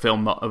a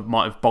film that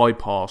might have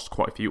bypassed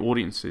quite a few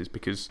audiences,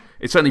 because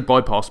it certainly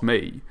bypassed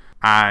me.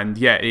 And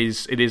yeah,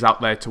 it is out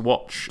there to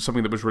watch.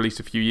 Something that was released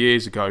a few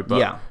years ago,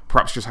 but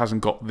perhaps just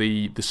hasn't got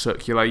the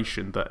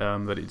circulation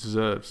that it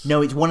deserves.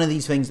 No, it's one of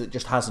these things that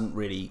just hasn't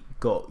really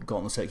got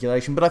the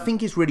circulation, but I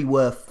think it's really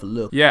worth a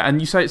look. Yeah, and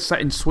you say it's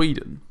set in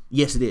Sweden.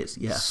 Yes, it is.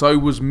 Yeah. So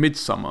was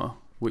Midsummer,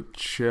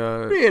 which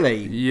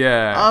really,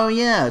 yeah. Oh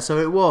yeah, so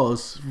it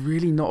was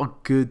really not a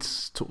good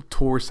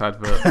tourist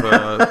advert for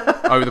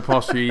over the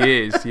past few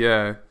years.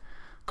 Yeah.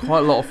 Quite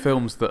a lot of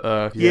films that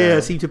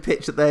seem to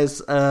pitch that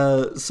there's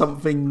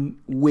something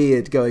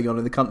weird going on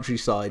in the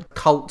countryside.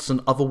 Cults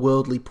and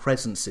otherworldly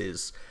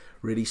presences.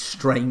 Really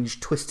strange,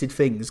 twisted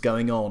things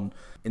going on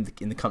in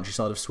the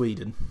countryside of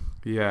Sweden.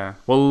 Yeah.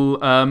 Well,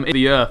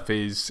 The Earth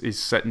is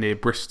set near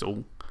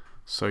Bristol.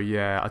 So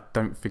yeah, I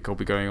don't think I'll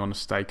be going on a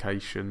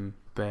staycation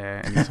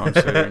there anytime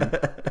soon.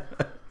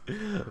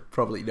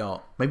 Probably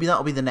not. Maybe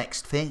that'll be the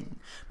next thing.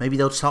 Maybe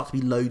there'll start to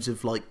be loads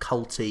of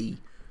culty,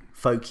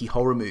 folky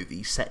horror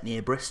movies set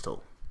near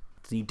Bristol.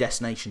 It's a new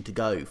destination to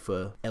go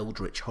for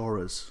eldritch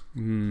horrors.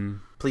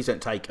 Please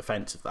don't take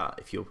offence of that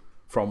if you're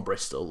from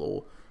Bristol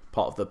or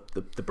part of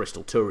the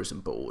Bristol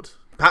Tourism Board.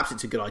 Perhaps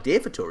it's a good idea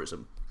for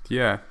tourism.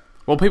 Yeah.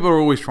 Well, people are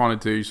always trying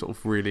to do sort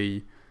of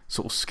really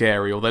sort of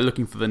scary, or they're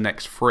looking for the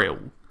next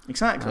thrill.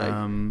 Exactly.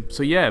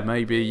 So yeah,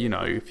 maybe,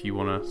 if you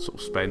want to sort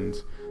of spend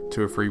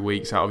 2 or 3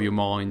 weeks out of your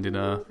mind in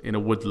a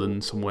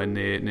woodland somewhere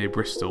near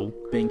Bristol,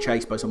 being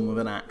chased by someone with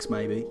an axe,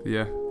 maybe.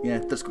 Yeah,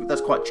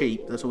 that's quite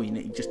cheap. That's all you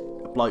need. Just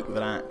a bloke with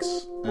an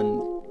axe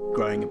and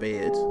growing a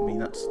beard. I mean,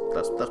 that's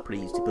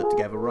pretty easy to put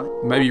together, right?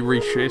 Maybe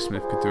Reece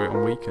Shearsmith could do it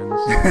on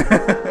weekends.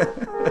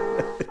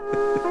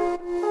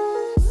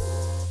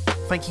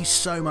 Thank you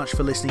so much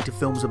for listening to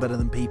Films Are Better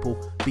Than People.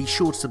 Be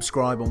sure to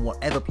subscribe on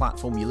whatever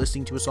platform you're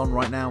listening to us on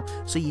right now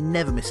so you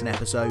never miss an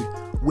episode.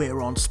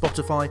 We're on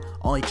Spotify,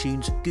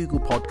 iTunes,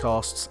 Google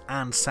Podcasts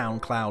and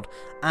SoundCloud.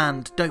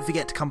 And don't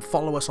forget to come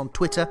follow us on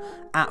Twitter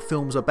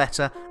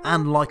 @FilmsAreBetter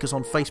and like us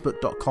on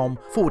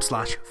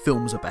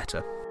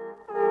Facebook.com/FilmsAreBetter.